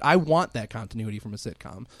as much. I want that continuity from a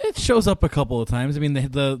sitcom. It shows up a couple of times. I mean,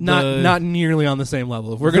 the Not nearly on the same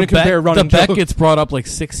level. If we're the going to compare running the Beck jokes, gets brought up like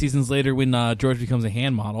 6 seasons later when George becomes a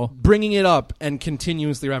hand model. bringing it up and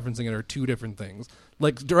continuously referencing it are two different things.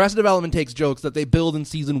 Like Arrested Development takes jokes that they build in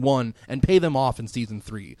season 1 and pay them off in season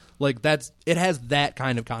 3. Like it has that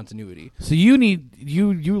kind of continuity. So you need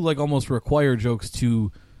you like almost require jokes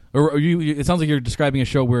to, or you. It sounds like you're describing a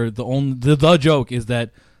show where the joke is that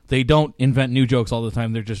They don't invent new jokes all the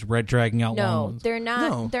time. They're just dragging out long No, ones. they're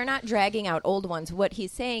not. No. They're not dragging out old ones. What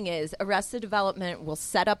he's saying is, Arrested Development will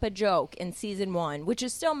set up a joke in season 1, which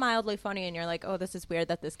is still mildly funny, and you're like, "Oh, this is weird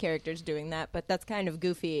that this character's doing that," but that's kind of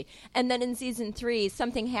goofy. And then in season 3,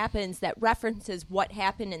 something happens that references what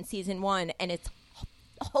happened in season 1, and it's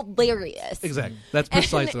hilarious. Exactly. That's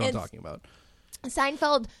precisely what I'm it's- talking about.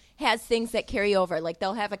 Seinfeld has things that carry over. Like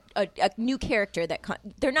they'll have a new character that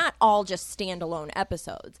they're not all just standalone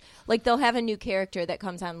episodes. Like they'll have a new character that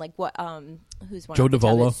comes on. Like what? Who's one? Joe off the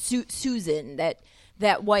top of Davola. it? Susan.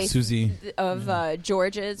 That wife Susie. of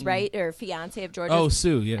George's, right, or fiance of George's. Oh,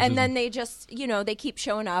 Sue. Yeah. And Susan. then they just, they keep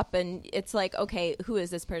showing up, and it's like, okay, who is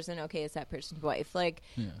this person? Okay, it's that person's wife. Like,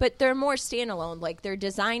 but they're more standalone. Like, they're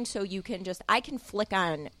designed so you can I can flick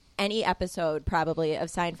on any episode probably of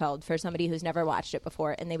Seinfeld for somebody who's never watched it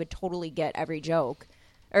before, and they would totally get every joke.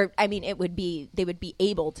 Or, I mean, they would be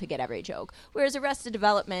able to get every joke. Whereas Arrested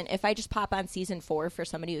Development, if I just pop on season 4 for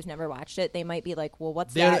somebody who's never watched it, they might be like, well,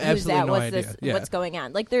 what's They have that? Who's absolutely that? no What's idea. this? Yeah. What's going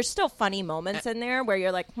on? Like, there's still funny moments in there where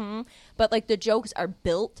you're like, but like the jokes are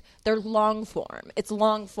built. They're long form. It's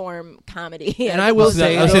long form comedy. And I will I would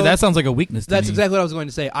say, say though, that sounds like a weakness. To that's me. exactly what I was going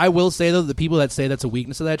to say. I will say, though, the people that say that's a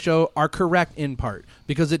weakness of that show are correct in part,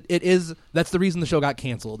 because it is. That's the reason the show got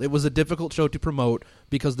canceled. It was a difficult show to promote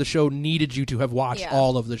because the show needed you to have watched Yeah.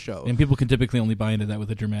 all of the show. And people can typically only buy into that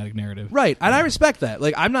with a dramatic narrative. Right, and I respect that.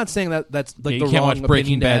 Like, I'm not saying that that's like Yeah, the you can't wrong watch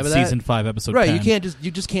Breaking opinion to Bad have of that. season 5 episode Right, 10.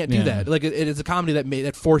 you just can't do Yeah. that. Like, it is a comedy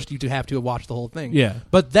that forced you to have to watch the whole thing. Yeah.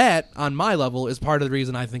 But that, on my level, is part of the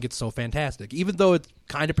reason I think it's so fantastic. Even though it's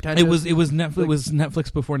kind of pretentious. It was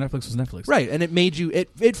Netflix before Netflix was Netflix. Right, and it made you.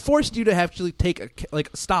 It forced you to actually take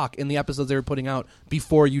stock in the episodes they were putting out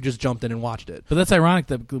before you just jumped in and watched it. But that's ironic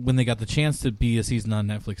that when they got the chance to be a season on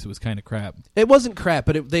Netflix, it was kind of crap. It wasn't crap,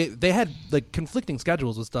 but they had like conflicting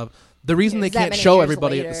schedules with stuff. The reason Yeah, they it's that can't many show years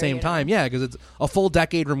everybody at later, the same you know? time, yeah, because it's a full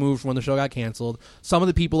decade removed from when the show got canceled. Some of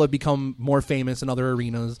the people have become more famous in other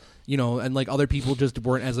arenas, and like other people just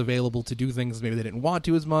weren't as available to do things. Maybe they didn't want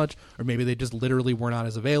to as much, or maybe they just literally were not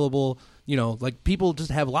as available. Like people just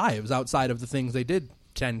have lives outside of the things they did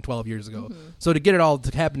 10, 12 years ago. Mm-hmm. So to get it all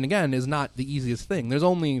to happen again is not the easiest thing. There's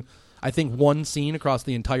only, I think, one scene across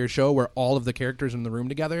the entire show where all of the characters are in the room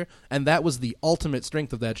together, and that was the ultimate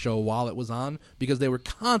strength of that show while it was on, because they were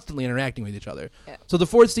constantly interacting with each other. Yeah. So the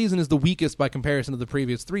fourth season is the weakest by comparison to the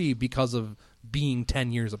previous 3 because of being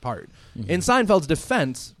 10 years apart. In Seinfeld's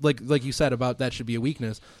defense, like you said about that should be a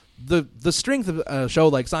weakness, the strength of a show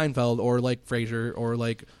like Seinfeld or like Frasier or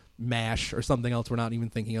like MASH or something else we're not even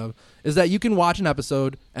thinking of is that you can watch an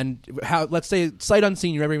episode and let's say sight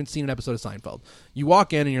unseen, you've never even seen an episode of Seinfeld. You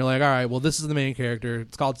walk in and you're like, all right, well, this is the main character.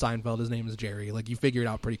 It's called Seinfeld. His name is Jerry. Like, you figure it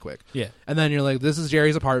out pretty quick. Yeah. And then you're like, this is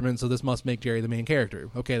Jerry's apartment, so this must make Jerry the main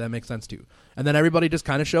character. Okay, that makes sense too. And then everybody just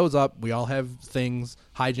kind of shows up. We all have things.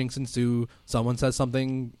 Hijinks ensue. Someone says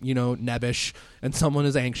something, nebbish, and someone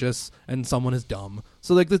is anxious, and someone is dumb.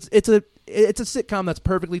 So like, it's a sitcom that's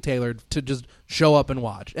perfectly tailored to just show up and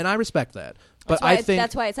watch, and I respect that. But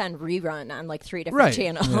that's why it's on rerun on like 3 different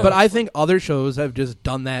channels. But I think other shows have just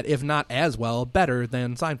done that, if not as well, better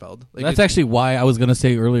than Seinfeld. Like, That's actually why I was going to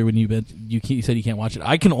say earlier when you said you can't watch it.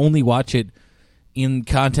 I can only watch it in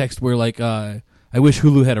context where, like, I wish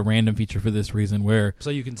Hulu had a random feature for this reason, where so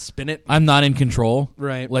you can spin it. I'm not in control.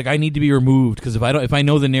 Right. Like, I need to be removed because if I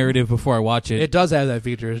know the narrative before I watch it, It does have that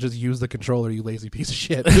feature. It's just use the controller, you lazy piece of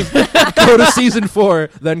shit. Go to season 4,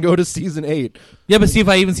 then go to season 8. yeah. But see, if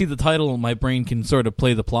I even see the title, my brain can sort of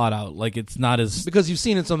play the plot out. Like, it's not as Because you've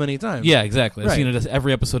seen it so many times. yeah, exactly. I've Right. seen it as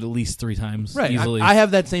every episode at least 3 times Right. easily. I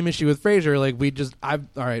have that same issue with Frasier. Like,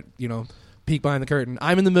 all right, peek behind the curtain.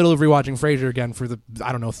 I'm in the middle of rewatching Frasier again for the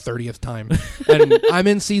 30th time, and I'm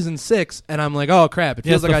in season 6, and I'm like, oh crap! It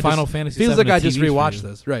Yeah, feels it's like the I Final just Fantasy feels VII like I of just TV for rewatched you.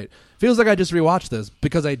 this. Right? Feels like I just rewatched this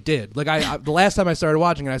because I did. Like I the last time I started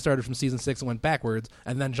watching it, I started from season 6 and went backwards,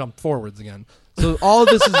 and then jumped forwards again. So all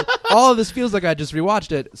of this feels like I just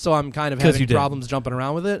rewatched it. So I'm kind of 'Cause having you did. problems jumping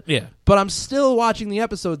around with it. yeah. But I'm still watching the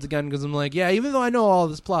episodes again because I'm like, yeah, even though I know all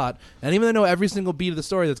this plot, and even though I know every single beat of the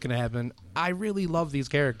story that's going to happen, I really love these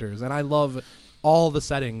characters, and I love all the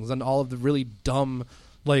settings and all of the really dumb,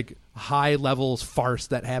 like, high levels farce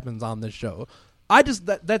that happens on this show.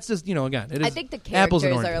 That's just again. It is I think the apples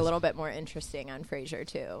and characters are a oranges. little bit more interesting on Frasier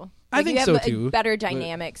too. I Like, think you have so, too, better but-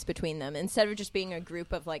 dynamics between them instead of just being a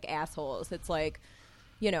group of like assholes. It's like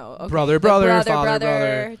okay, Brother, the brother, father,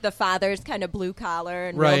 brother. The father's kind of blue collar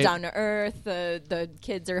and Right. real down to earth. The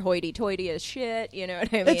kids are hoity-toity as shit. You know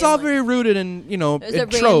what I mean? It's all Like, very rooted in there's a in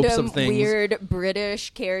tropes random of things. weird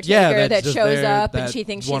British caretaker Yeah, that's that just shows there, up and that she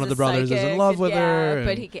thinks one she's of the a brothers is in psychic. love with her, Yeah,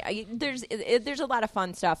 but and- there's a lot of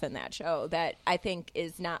fun stuff in that show that I think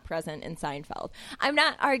is not present in Seinfeld. I'm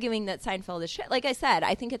not arguing that Seinfeld is shit. Like I said,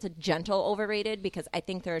 I think it's a gentle overrated because I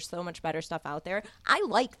think there's so much better stuff out there. I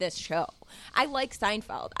like this show. I like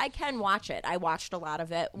Seinfeld. I can watch it. I watched a lot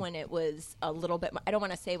of it when it was a little bit. I don't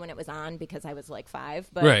want to say when it was on because I was like 5,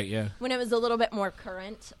 but Right, yeah. when it was a little bit more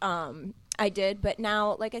current, I did. But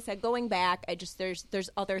now, like I said, going back, there's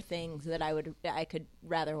other things that I could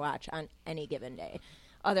rather watch on any given day.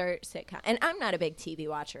 Other sitcom, and I'm not a big TV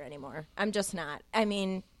watcher anymore. I'm just not. I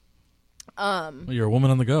mean, You're a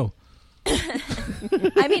woman on the go.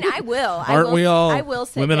 I will. Aren't we all I will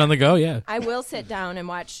sit Women down. on the go, yeah. I will sit down and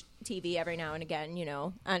watch TV every now and again,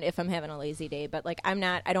 and if I'm having a lazy day. But like, I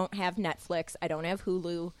don't have Netflix. I don't have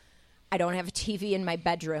Hulu. I don't have a TV in my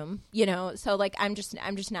bedroom, So like, I'm just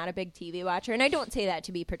not a big TV watcher, and I don't say that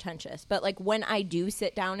to be pretentious. But like, when I do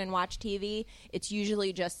sit down and watch TV, it's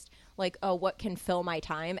usually just like, oh, what can fill my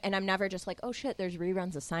time? And I'm never just like, oh shit, there's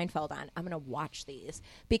reruns of Seinfeld on. I'm gonna watch these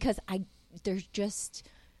because there's just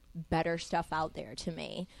better stuff out there to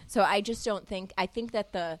me. So I just don't think. I think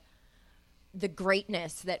that the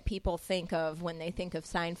greatness that people think of when they think of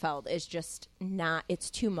Seinfeld is just not. It's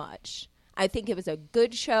too much. I think it was a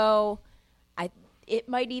good show. It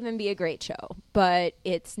might even be a great show, but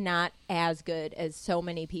it's not as good as so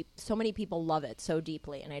many people. So many people love it so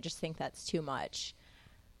deeply, and I just think that's too much.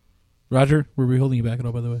 Roger, were we holding you back at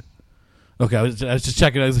all, by the way? Okay, I was just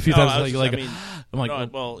checking. There's a few times I'm like,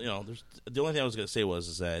 there's the only thing I was going to say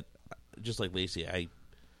is that just like Lacey,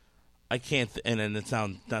 I can't, and it's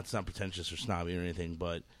not pretentious or snobby or anything,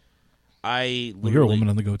 but well, you're a woman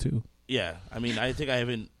on the go too. Yeah, I mean, I think I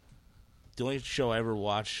haven't. The only show I ever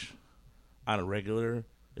watch on a regular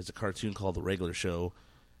is a cartoon called The Regular Show.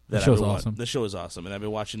 The show's awesome. The show is awesome, and I've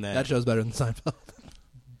been watching that. That show's better than Seinfeld.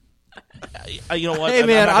 You know what? Hey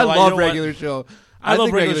man, I love Regular Show. Show. I love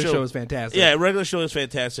think Regular Show is fantastic. Yeah, Regular Show is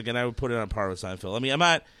fantastic, and I would put it on par with Seinfeld. I mean, I'm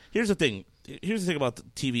not. Here's the thing. Here's the thing about the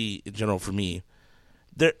TV in general for me.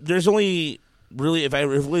 There's only really, if I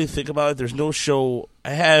really think about it, there's no show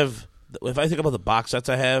I have. If I think about the box sets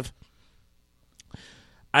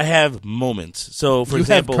I have moments. So, for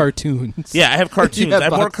example, have cartoons. Yeah, I have cartoons. I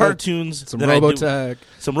have more box sets, cartoons. some than Robotech.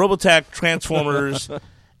 Some Robotech, Transformers,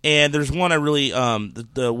 and there's one I really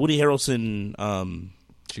the Woody Harrelson.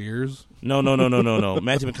 Cheers. No.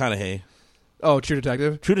 Matthew McConaughey. Oh, True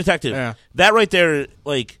Detective. True Detective. Yeah. That right there,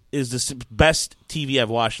 like, is the best TV I've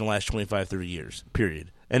watched in the last 25, 30 years.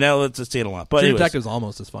 Period. And now let's stand a lot. But True anyways, Detective's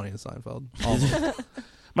almost as funny as Seinfeld. Almost.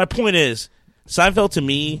 my point is, Seinfeld to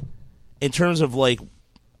me, in terms of like,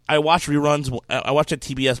 I watch reruns. I watch that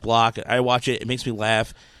TBS block. I watch it. It makes me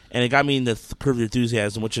laugh, and it got me into Curb Your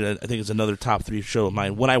Enthusiasm, which I think is another top 3 show of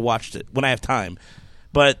mine when I watched it, when I have time.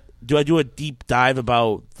 But do I do a deep dive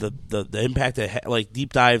about the impact, like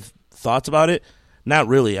deep dive thoughts about it? Not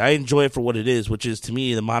really. I enjoy it for what it is, which is to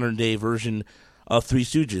me the modern day version of Three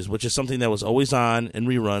Stooges, which is something that was always on in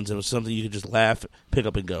reruns, and it was something you could just laugh, pick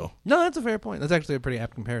up, and go. No, that's a fair point. That's actually a pretty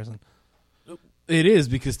apt comparison. It is,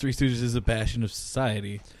 because Three Stooges is a bastion of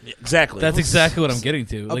society. Exactly. That's exactly what I'm getting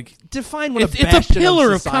to. Like, Define what it's a a bastion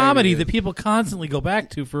pillar of society comedy is. that people constantly go back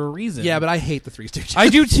to for a reason. Yeah, but I hate the Three Stooges. I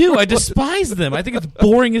do too. I despise them. I think it's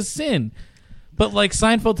boring as sin. But like,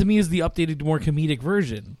 Seinfeld to me is the updated, more comedic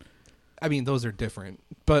version. I mean, those are different,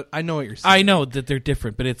 but I know what you're saying. I know that they're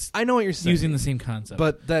different, but it's I know what you're saying. using the same concept.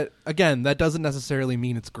 But that doesn't necessarily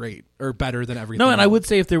mean it's great or better than everything. No, and I else. would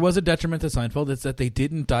say if there was a detriment to Seinfeld, it's that they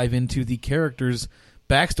didn't dive into the characters'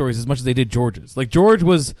 backstories as much as they did George's. Like, George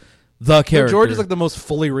was the character. George is like the most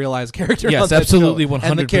fully realized character. Yes, on that absolutely, show,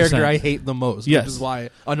 and the 100%. character I hate the most. Yes. Which is why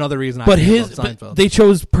another reason. But I his, love Seinfeld. but they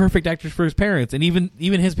chose perfect actors for his parents, and even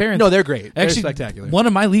his parents. No, they're great. They're Actually, spectacular. One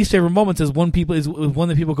of my least favorite moments is one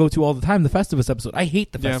that people go to all the time. The Festivus episode. I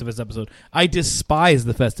hate the Yeah. Festivus episode. I despise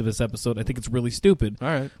the Festivus episode. I think it's really stupid. All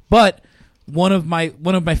right. But one of my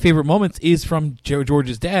favorite moments is from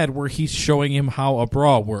George's dad, where he's showing him how a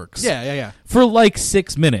bra works. Yeah. For like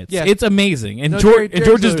 6 minutes. Yeah. It's amazing. And No, George is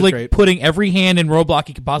Jerry's like great. putting every hand and roadblock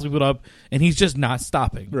he could possibly put up, and he's just not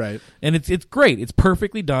stopping. Right. And it's great. It's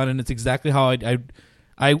perfectly done, and it's exactly how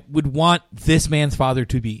I would want this man's father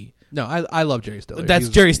to be. No, I love Jerry Stiller. That's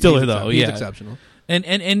Jerry Stiller, he's though, He's yeah. exceptional. And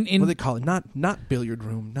What do they call it? Not billiard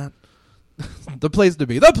room. Not the place to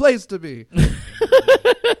be. The place to be.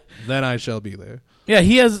 Then I shall be there. yeah,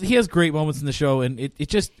 he has great moments in the show, and it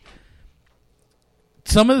just,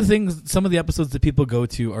 some of the episodes that people go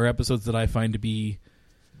to are episodes that I find to be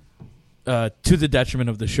to the detriment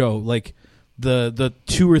of the show. Like the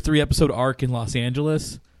 2 or 3 episode arc in Los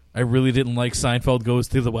Angeles, I really didn't like. Seinfeld goes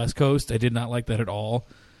to the West Coast. I did not like that at all.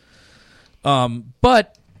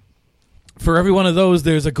 But for every one of those,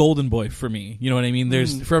 there's a golden boy for me. You know what I mean?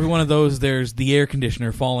 For every one of those, there's the air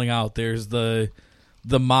conditioner falling out. There's the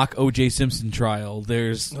mock O.J. Simpson trial.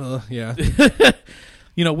 There's yeah.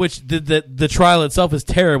 Which the trial itself is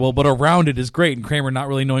terrible, but around it is great. And Kramer not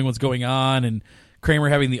really knowing what's going on, and Kramer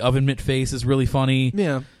having the oven mitt face is really funny.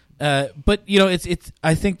 Yeah. But it's.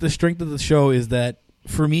 I think the strength of the show is that,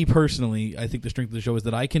 for me personally, I think the strength of the show is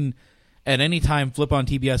that I can, at any time, flip on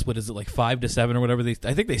TBS. What is it, like 5 to 7 or whatever?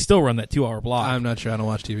 I think they still run that 2-hour block. I'm not sure. I don't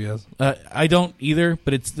watch TBS. I don't either.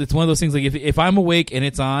 But it's one of those things. Like if I'm awake and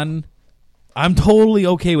it's on, I'm totally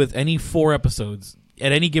okay with any 4 episodes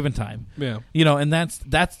at any given time. Yeah. And that's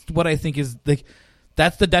what I think is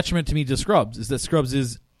that's the detriment to me to Scrubs, is that Scrubs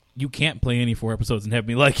is, you can't play any 4 episodes and have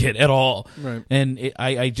me like it at all. Right. And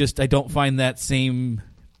I don't find that same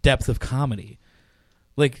depth of comedy.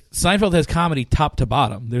 Like, Seinfeld has comedy top to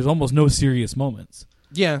bottom. There's almost no serious moments.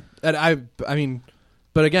 Yeah. And I mean,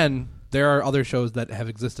 but again, there are other shows that have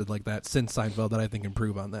existed like that since Seinfeld that I think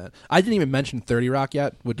improve on that. I didn't even mention 30 Rock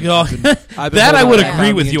yet. Which I've been that I would holding agree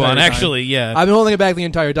back with the you on, entire time. actually, yeah. I've been holding it back the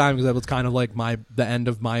entire time because that was kind of like the end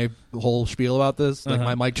of my whole spiel about this, like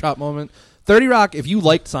my mic drop moment. 30 Rock, if you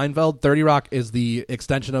liked Seinfeld, 30 Rock is the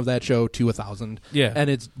extension of that show to 1,000. Yeah. And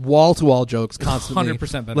it's wall-to-wall jokes constantly.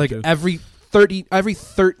 100% better like jokes. every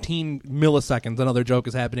 13 milliseconds another joke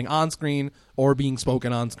is happening on screen or being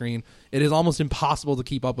spoken on screen. It is almost impossible to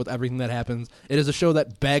keep up with everything that happens. It is a show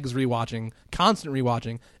that begs rewatching, constant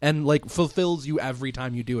rewatching, and like fulfills you every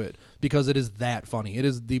time you do it because it is that funny. It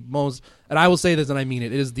is the most, and I will say this and I mean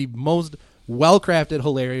it, it is the most well-crafted,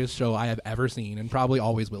 hilarious show I have ever seen, and probably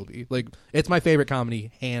always will be. Like, it's my favorite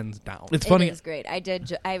comedy, hands down. It's funny. It is great. I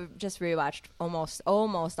just rewatched almost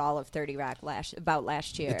all of 30 Rock last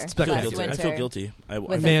year. It's I spectacular. feel guilty. I feel guilty.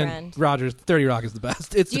 With a Man, friend. Rogers, 30 Rock is the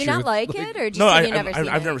best. It's Do the you not truth. like it, or just No, have you never seen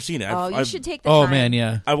it? I've never seen it. You should take the Oh, time. man,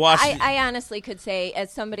 yeah. I watched. I honestly could say,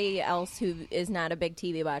 as somebody else who is not a big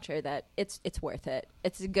TV watcher, that it's worth it.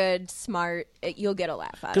 It's a good, smart. You'll get a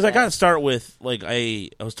laugh out of it. Because I got to start with, like, I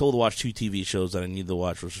was told to watch 2 TV shows that I needed to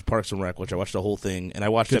watch, which was Parks and Rec, which I watched the whole thing, and I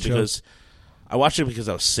watched it because I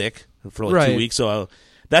was sick for like 2 weeks. So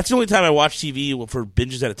that's the only time I watch TV for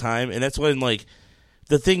binges at a time, and that's when, like,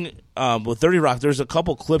 the thing with 30 Rock. There's a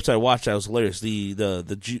couple clips I watched that was hilarious.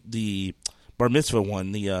 The Bar Mitzvah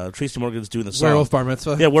one, the Tracy Morgan's doing the song. Werewolf Bar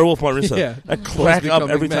Mitzvah. Yeah, Werewolf Bar Mitzvah. Yeah. I crack up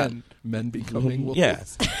every men. time. Men becoming wolves. Yeah.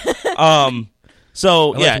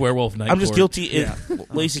 So I yeah, like Werewolf Night I'm just Court. guilty. Yeah.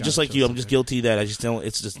 Lacey, God, just like so you, I'm good. just guilty that I just don't.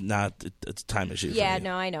 It's just not. It's a time issue. Yeah, for me.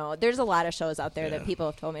 no, I know. There's a lot of shows out there that people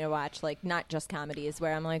have told me to watch, like not just comedies,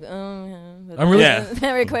 where I'm like, but I'm really-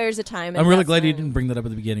 that requires a time. I'm really glad you investment. didn't bring that up at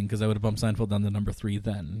the beginning, because I would have bumped Seinfeld down to number 3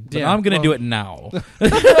 then. But Yeah, I'm going to well- do it now.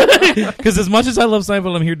 Because as much as I love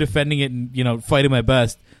Seinfeld, I'm here defending it and fighting my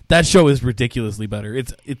best. That show is ridiculously better.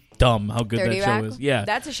 It's dumb how good 30 that show Rock? is. Yeah,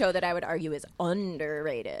 That's a show that I would argue is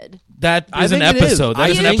underrated. that I is an think it is. episode. That I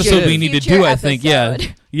is an think it episode is. we need to Future do. I think. Yeah,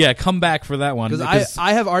 episode. yeah. Come back for that one. Because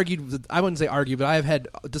I have argued, I wouldn't say argue, but I have had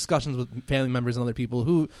discussions with family members and other people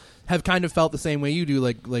who have kind of felt the same way you do.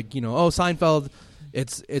 Like Seinfeld,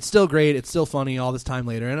 it's still great, it's still funny all this time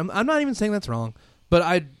later, and I'm not even saying that's wrong.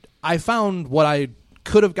 But I found what I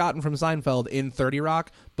could have gotten from Seinfeld in 30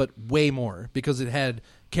 Rock, but way more, because it had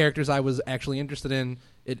characters I was actually interested in.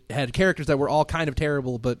 It had characters that were all kind of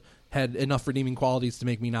terrible, but had enough redeeming qualities to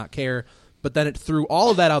make me not care. But then it threw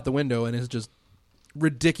all of that out the window and is just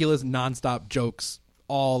ridiculous nonstop jokes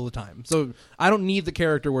all the time. So I don't need the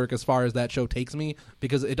character work as far as that show takes me,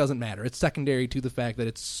 because it doesn't matter. It's secondary to the fact that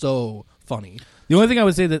it's so funny. The only thing I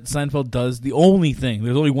would say that Seinfeld does, there's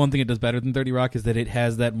only one thing it does better than 30 Rock, is that it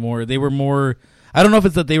has that more, they were more, I don't know if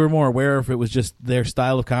it's that they were more aware, or if it was just their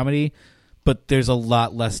style of comedy, but there's a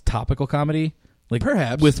lot less topical comedy. Like,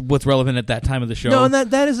 Perhaps. with what's relevant at that time of the show. No, and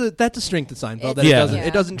that's a strength of Seinfeld. That Yeah.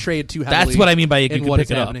 it doesn't trade too heavily. That's what I mean by you in can what pick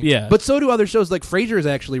is it up. happening. Yeah, But so do other shows. Like Frasier is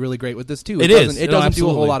actually really great with this too. It doesn't, is. It No, doesn't do a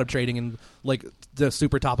whole absolutely. lot of trading in like the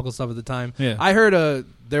super topical stuff at the time. Yeah. I heard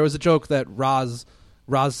there was a joke that Roz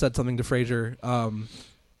said something to Frasier,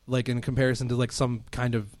 like in comparison to like some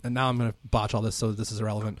kind of, and now I'm going to botch all this, so this is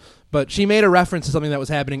irrelevant. But she made a reference to something that was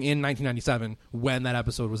happening in 1997 when that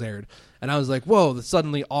episode was aired, and I was like, whoa!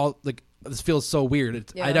 Suddenly, all like. This feels so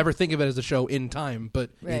weird. Yeah. I never think of it as a show in time,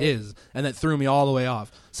 but Right. it is, and that threw me all the way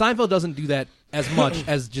off. Seinfeld doesn't do that as much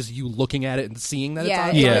as just you looking at it and seeing that Yeah,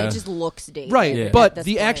 it's on. Yeah. it just looks dated. Right, Yeah. but at this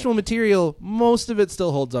the point. actual material, most of it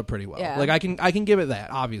still holds up pretty well. Yeah. Like I can give it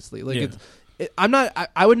that. Obviously, like Yeah.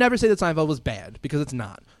 I would never say that Seinfeld was bad because it's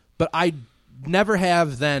not. But I never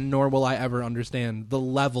have then, nor will I ever understand the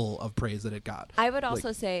level of praise that it got. I would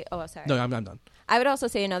also say, sorry. No, I'm done. I would also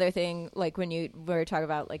say another thing, like when you were talking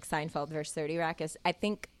about like Seinfeld versus 30 Rock, is I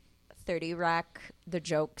think 30 Rock, the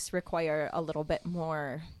jokes require a little bit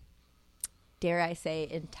more, dare I say,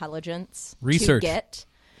 intelligence Research. to get.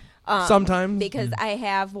 Sometimes Because I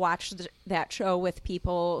have watched that show with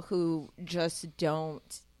people who just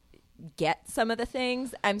don't get some of the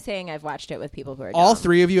things. I'm saying I've watched it with people who are all dumb.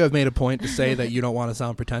 three of you have made a point to say that you don't want to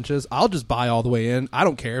sound pretentious. I'll just buy all the way in. I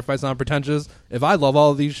don't care if I sound pretentious. If I love all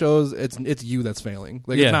of these shows, it's you that's failing.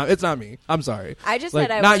 Like Yeah. it's not me. I'm sorry. I just like,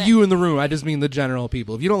 said I not wanna- you in the room. I just mean the general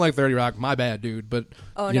people. If you don't like 30 Rock, my bad, dude. But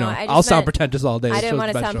Oh, you no, know, I just I'll sound meant- pretentious all day. I This didn't show's want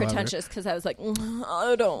the to best sound show ever. pretentious because I was like,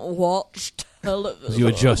 I don't watch television. You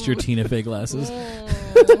adjust your Tina Fey glasses.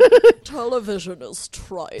 Television is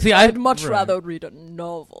trite. See, I'd much right. rather read a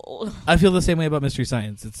novel. I feel the same way about Mystery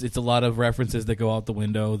Science. It's a lot of references that go out the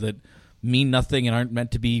window that mean nothing and aren't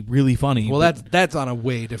meant to be really funny. Well, but- that's on a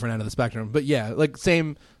way different end of the spectrum. But yeah, like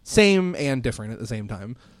same and different at the same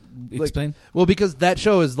time. Like, explain. well, because that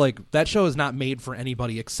show is not made for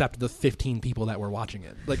anybody except the 15 people that were watching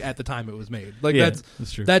it. Like at the time it was made. Like Yeah,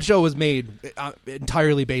 that's true. That show was made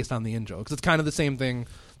entirely based on the in jokes. It's kind of the same thing.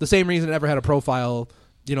 The same reason it ever had a profile.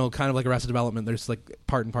 You know, kind of like Arrested Development. There's like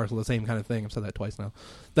part and parcel of the same kind of thing. I've said that twice now.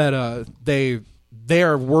 That they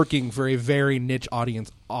are working for a very niche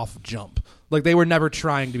audience off jump. Like they were never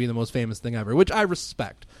trying to be the most famous thing ever, which I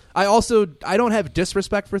respect. I don't have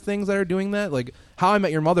disrespect for things that are doing that. Like How I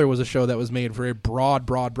Met Your Mother was a show that was made for a broad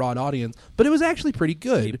audience, but it was actually pretty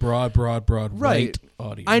good. Broad, Right. right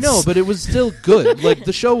audience. I know, but it was still good. Like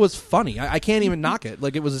the show was funny. I can't even knock it.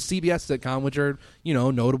 Like it was a CBS sitcom, which are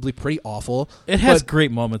notably pretty awful. It has but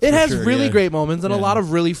great moments. It for has sure, really yeah. great moments and a Yeah. lot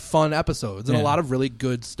of really fun episodes and a Yeah. lot of really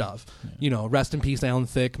good stuff. Rest in peace, Alan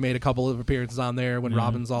Thicke made a couple of appearances on there when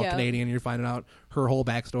Robin's all Yeah. Canadian. And you're finding out her whole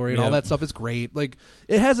backstory and Yeah. all that stuff is great. Like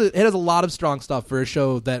it has a lot of strong stuff for a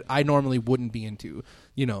show that I normally wouldn't be into.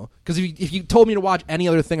 Because if you told me to watch any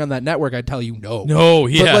other thing on that network, I'd tell you no. No,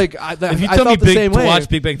 yeah. But like if you I tell me felt the same to way. watch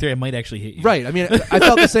Big Bang Theory, I might actually hate you. Right. I mean, I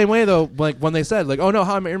felt the same way though. Like when they said, like, "Oh no,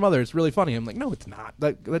 How I Met Your Mother, it's really funny." I'm like, "No, it's not.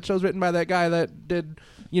 That show's written by that guy that did,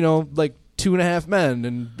 like 2.5 Men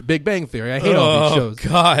and Big Bang Theory." I hate all these shows.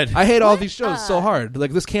 God. I hate all these shows so hard.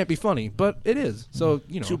 Like this can't be funny, but it is. So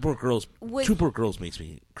Two Broke Girls. Would- Two Broke Girls makes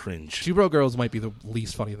me cringe. Two Broke Girls might be the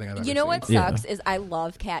least funny thing I've ever You know seen. what Yeah. sucks is I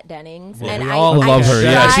love Kat Dennings. Well, and we I all love her.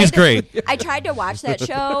 Yeah, tried- she's great. I tried to watch that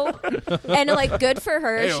show, and like, good for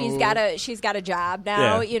her. She's got a job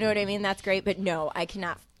now. Yeah. You know what I mean? That's great. But no, I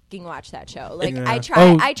cannot fucking watch that show. Like Yeah. I tried.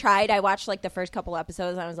 Oh. I tried. I watched like the first couple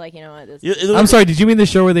episodes, and I was like, you know what? This I'm sorry, did you mean the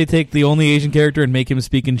show where they take the only Asian character and make him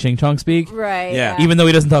speak in Ching Chong speak? right? Yeah. Even though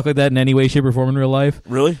he doesn't talk like that in any way, shape, or form in real life?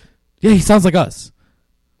 Really? Yeah, he sounds like us.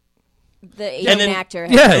 the Asian then- actor.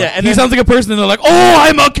 has- Yeah, and he then- sounds like a person, and they're like, "Oh,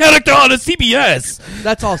 I'm a character on a CBS."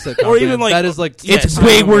 That's all sitcom. Or even, like- that is like Yeah, It's some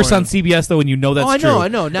way of worse them on are- CBS though, when you know that's I true.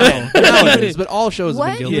 know. Now it is, but all shows have What?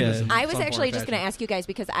 been guilty Yeah. of this in I was some actually form or just going to fashion. ask you guys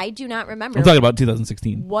because I do not remember I'm talking about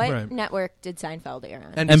 2016. what Right. network did Seinfeld air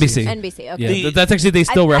on. NBC. NBC. Okay. Yeah, The- that's actually they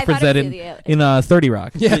still I reference thought that it in was the- 30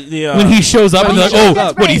 Rock. Yeah. When he shows up and they're like, yeah, "Oh,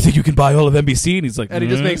 that's what do you right. think you can buy all of NBC?" And he's like, And he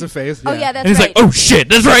just "Mm." makes a face. Oh yeah, that's and he's right. like, "Oh shit,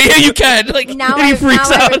 that's right. Yeah, you can." Like, now and he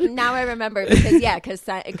freaks out. now I remember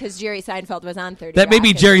because Jerry Seinfeld was on 30 That may Rock be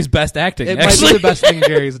and- Jerry's best acting. It might actually, be the best thing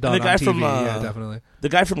Gary's done the guy on TV. from, yeah, definitely. The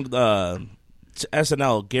guy from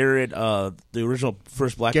SNL, Garrett, the original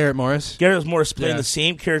first black Garrett Morris. Garrett Morris playing Yeah. the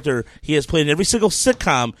same character he has played in every single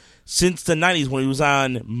sitcom since the 90s when he was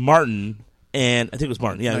on Martin, and I think it was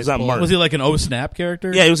Martin. Yeah, he Nice was on pull. Martin. was he like an O Snap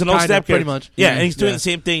character? Yeah, he was an old Kinda, snap pretty character. much. Yeah, Mhm. and he's doing Yeah. the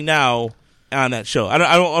same thing now on that show. I don't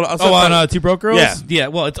Oh, on Two Broke Girls. Yeah. yeah.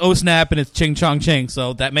 Well, it's O Snap and it's Ching Chong Ching,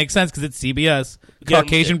 so that makes sense because it's CBS, Yeah,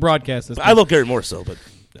 Caucasian broadcast system. I love Garrett Morris though, but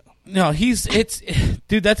No,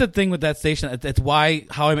 dude. That's the thing with that station. That's why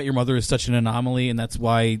How I Met Your Mother is such an anomaly, and that's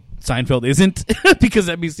why Seinfeld isn't, because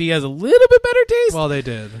NBC has a little bit better taste, Well, they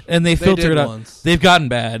did. and they filter did it out. once. They've gotten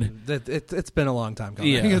bad. It's been a long time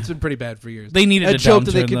coming. Yeah. I think it's been pretty bad for years. They needed a a joke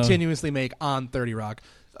that they downturn, though. continuously make on 30 Rock,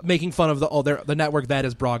 making fun of the network that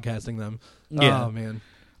is broadcasting them. Yeah. Oh man.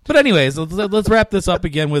 But anyways, let's wrap this up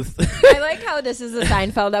again with. I like how this is a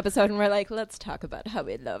Seinfeld episode, and we're like, let's talk about how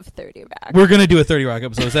we love 30 Rock. We're gonna do a 30 Rock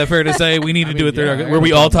episode. Is that fair to say? We need to do a 30 Rock where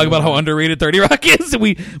we all talk about how underrated 30 Rock is.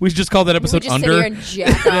 We should just call that episode we just Under. Sit here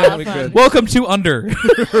and jack off we on- could. Welcome to Under.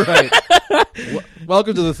 Right.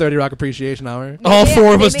 Welcome to the 30 Rock Appreciation Hour. All Maybe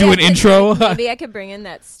four of us maybe do I an could- intro. Maybe I could bring in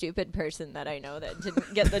that stupid person that I know that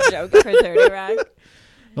didn't get the joke for 30 Rock.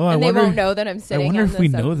 Oh, I And they wonder. won't know that I'm I sitting wonder on if we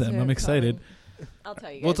this know them. episode I'm excited. calling. I'll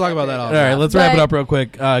tell you. We'll guys talk about after that it all goes All right, up. let's wrap it But up real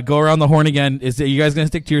quick. Go around the horn again. Are you guys gonna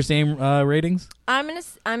stick to your same ratings? I'm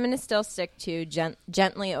gonna still stick to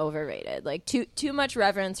gently overrated. Like too much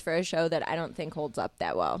reverence for a show that I don't think holds up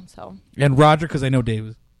that well. So And Roger, because I know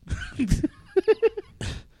Dave.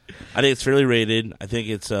 I think it's fairly rated. I think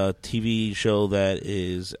it's a TV show that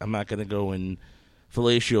is. I'm not going to go and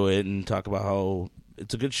fellatio it and talk about how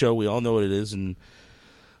it's a good show. We all know what it is, and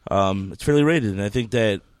it's fairly rated. And I think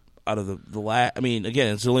that out of the I mean,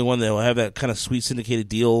 again, it's the only one that will have that kind of sweet syndicated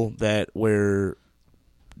deal that where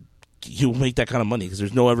you make that kind of money because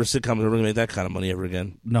there's no ever sitcom that ever going to make that kind of money ever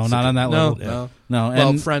again. No, not on that No, level. no. No, Well,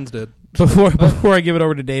 and Friends did. before I give it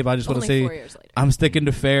over to Dave, I just want to only say 4 years later. I'm sticking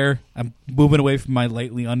to fair. I'm moving away from my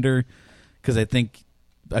lightly under because I think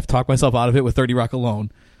I've talked myself out of it with 30 Rock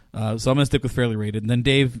alone. So I'm going to stick with fairly rated. And then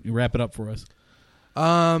Dave, you wrap it up for us.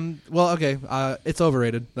 Well, okay. It's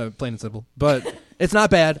overrated, plain and simple. But it's not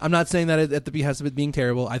bad. I'm not saying that at the behest of it being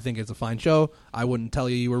terrible. I think it's a fine show. I wouldn't tell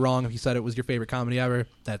you were wrong if you said it was your favorite comedy ever.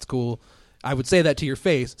 That's cool. I would say that to your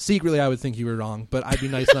face. Secretly, I would think you were wrong, but I'd be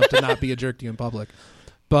nice enough to not be a jerk to you in public.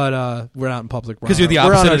 But we're not in public. Because you're the We're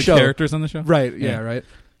on opposite our of the show. characters on the show? Right, Yeah. yeah, right.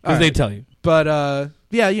 Because All they right. tell you. But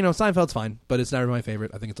yeah, Seinfeld's fine, but it's never my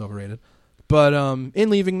favorite. I think it's overrated. But in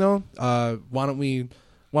leaving though, why don't we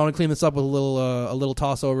clean this up with a little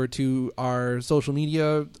toss over to our social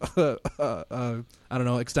media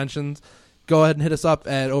extensions. Go ahead and hit us up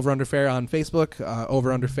at Over Under Fair on Facebook,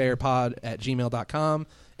 overunderfairpod@gmail.com,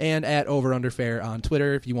 and at Over Under Fair on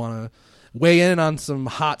Twitter if you want to weigh in on some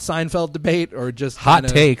hot Seinfeld debate or just Hot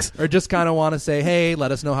takes. or just kind of want to say, hey, let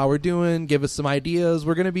us know how we're doing, give us some ideas.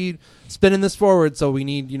 We're going to be spinning this forward, so we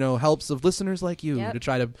need helps of listeners like you Yep. to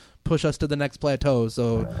try to push us to the next plateau.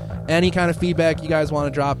 So any kind of feedback you guys want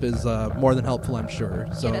to drop is more than helpful, I'm sure.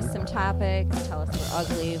 So Get us some topics. Tell us we're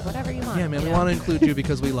ugly. Whatever you want. yeah, man, we you know? want to include you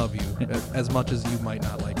because we love you as much as you might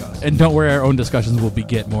not like us. And don't worry, our own discussions will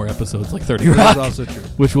beget more episodes like 30 That's Rock. also true.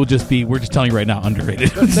 Which will just be, we're just telling you right now,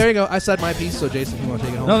 underrated. But there you go. I said my piece, so Jason, you want to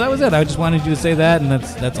take it home? No, that was it. I just wanted you to say that, and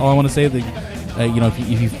that's all I want to say. That if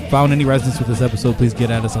you found any resonance with this episode, please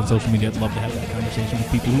get at us on social media. I'd love to have that conversation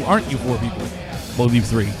with people who aren't you 4 people. Well, you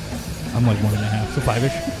 3. I'm like 1.5, so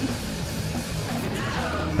 5-ish.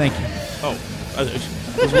 Thank you. Oh, it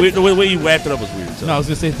was weird. The way you wrapped it up was weird. So. No, I was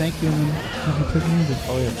gonna say thank you. And then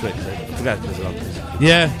Oh yeah, that's right. I forgot to put it on.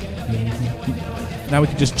 yeah. Now we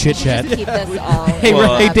can just chit chat. Just keep this all. Hey,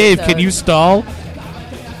 Well, hey, Dave, can episode. you stall?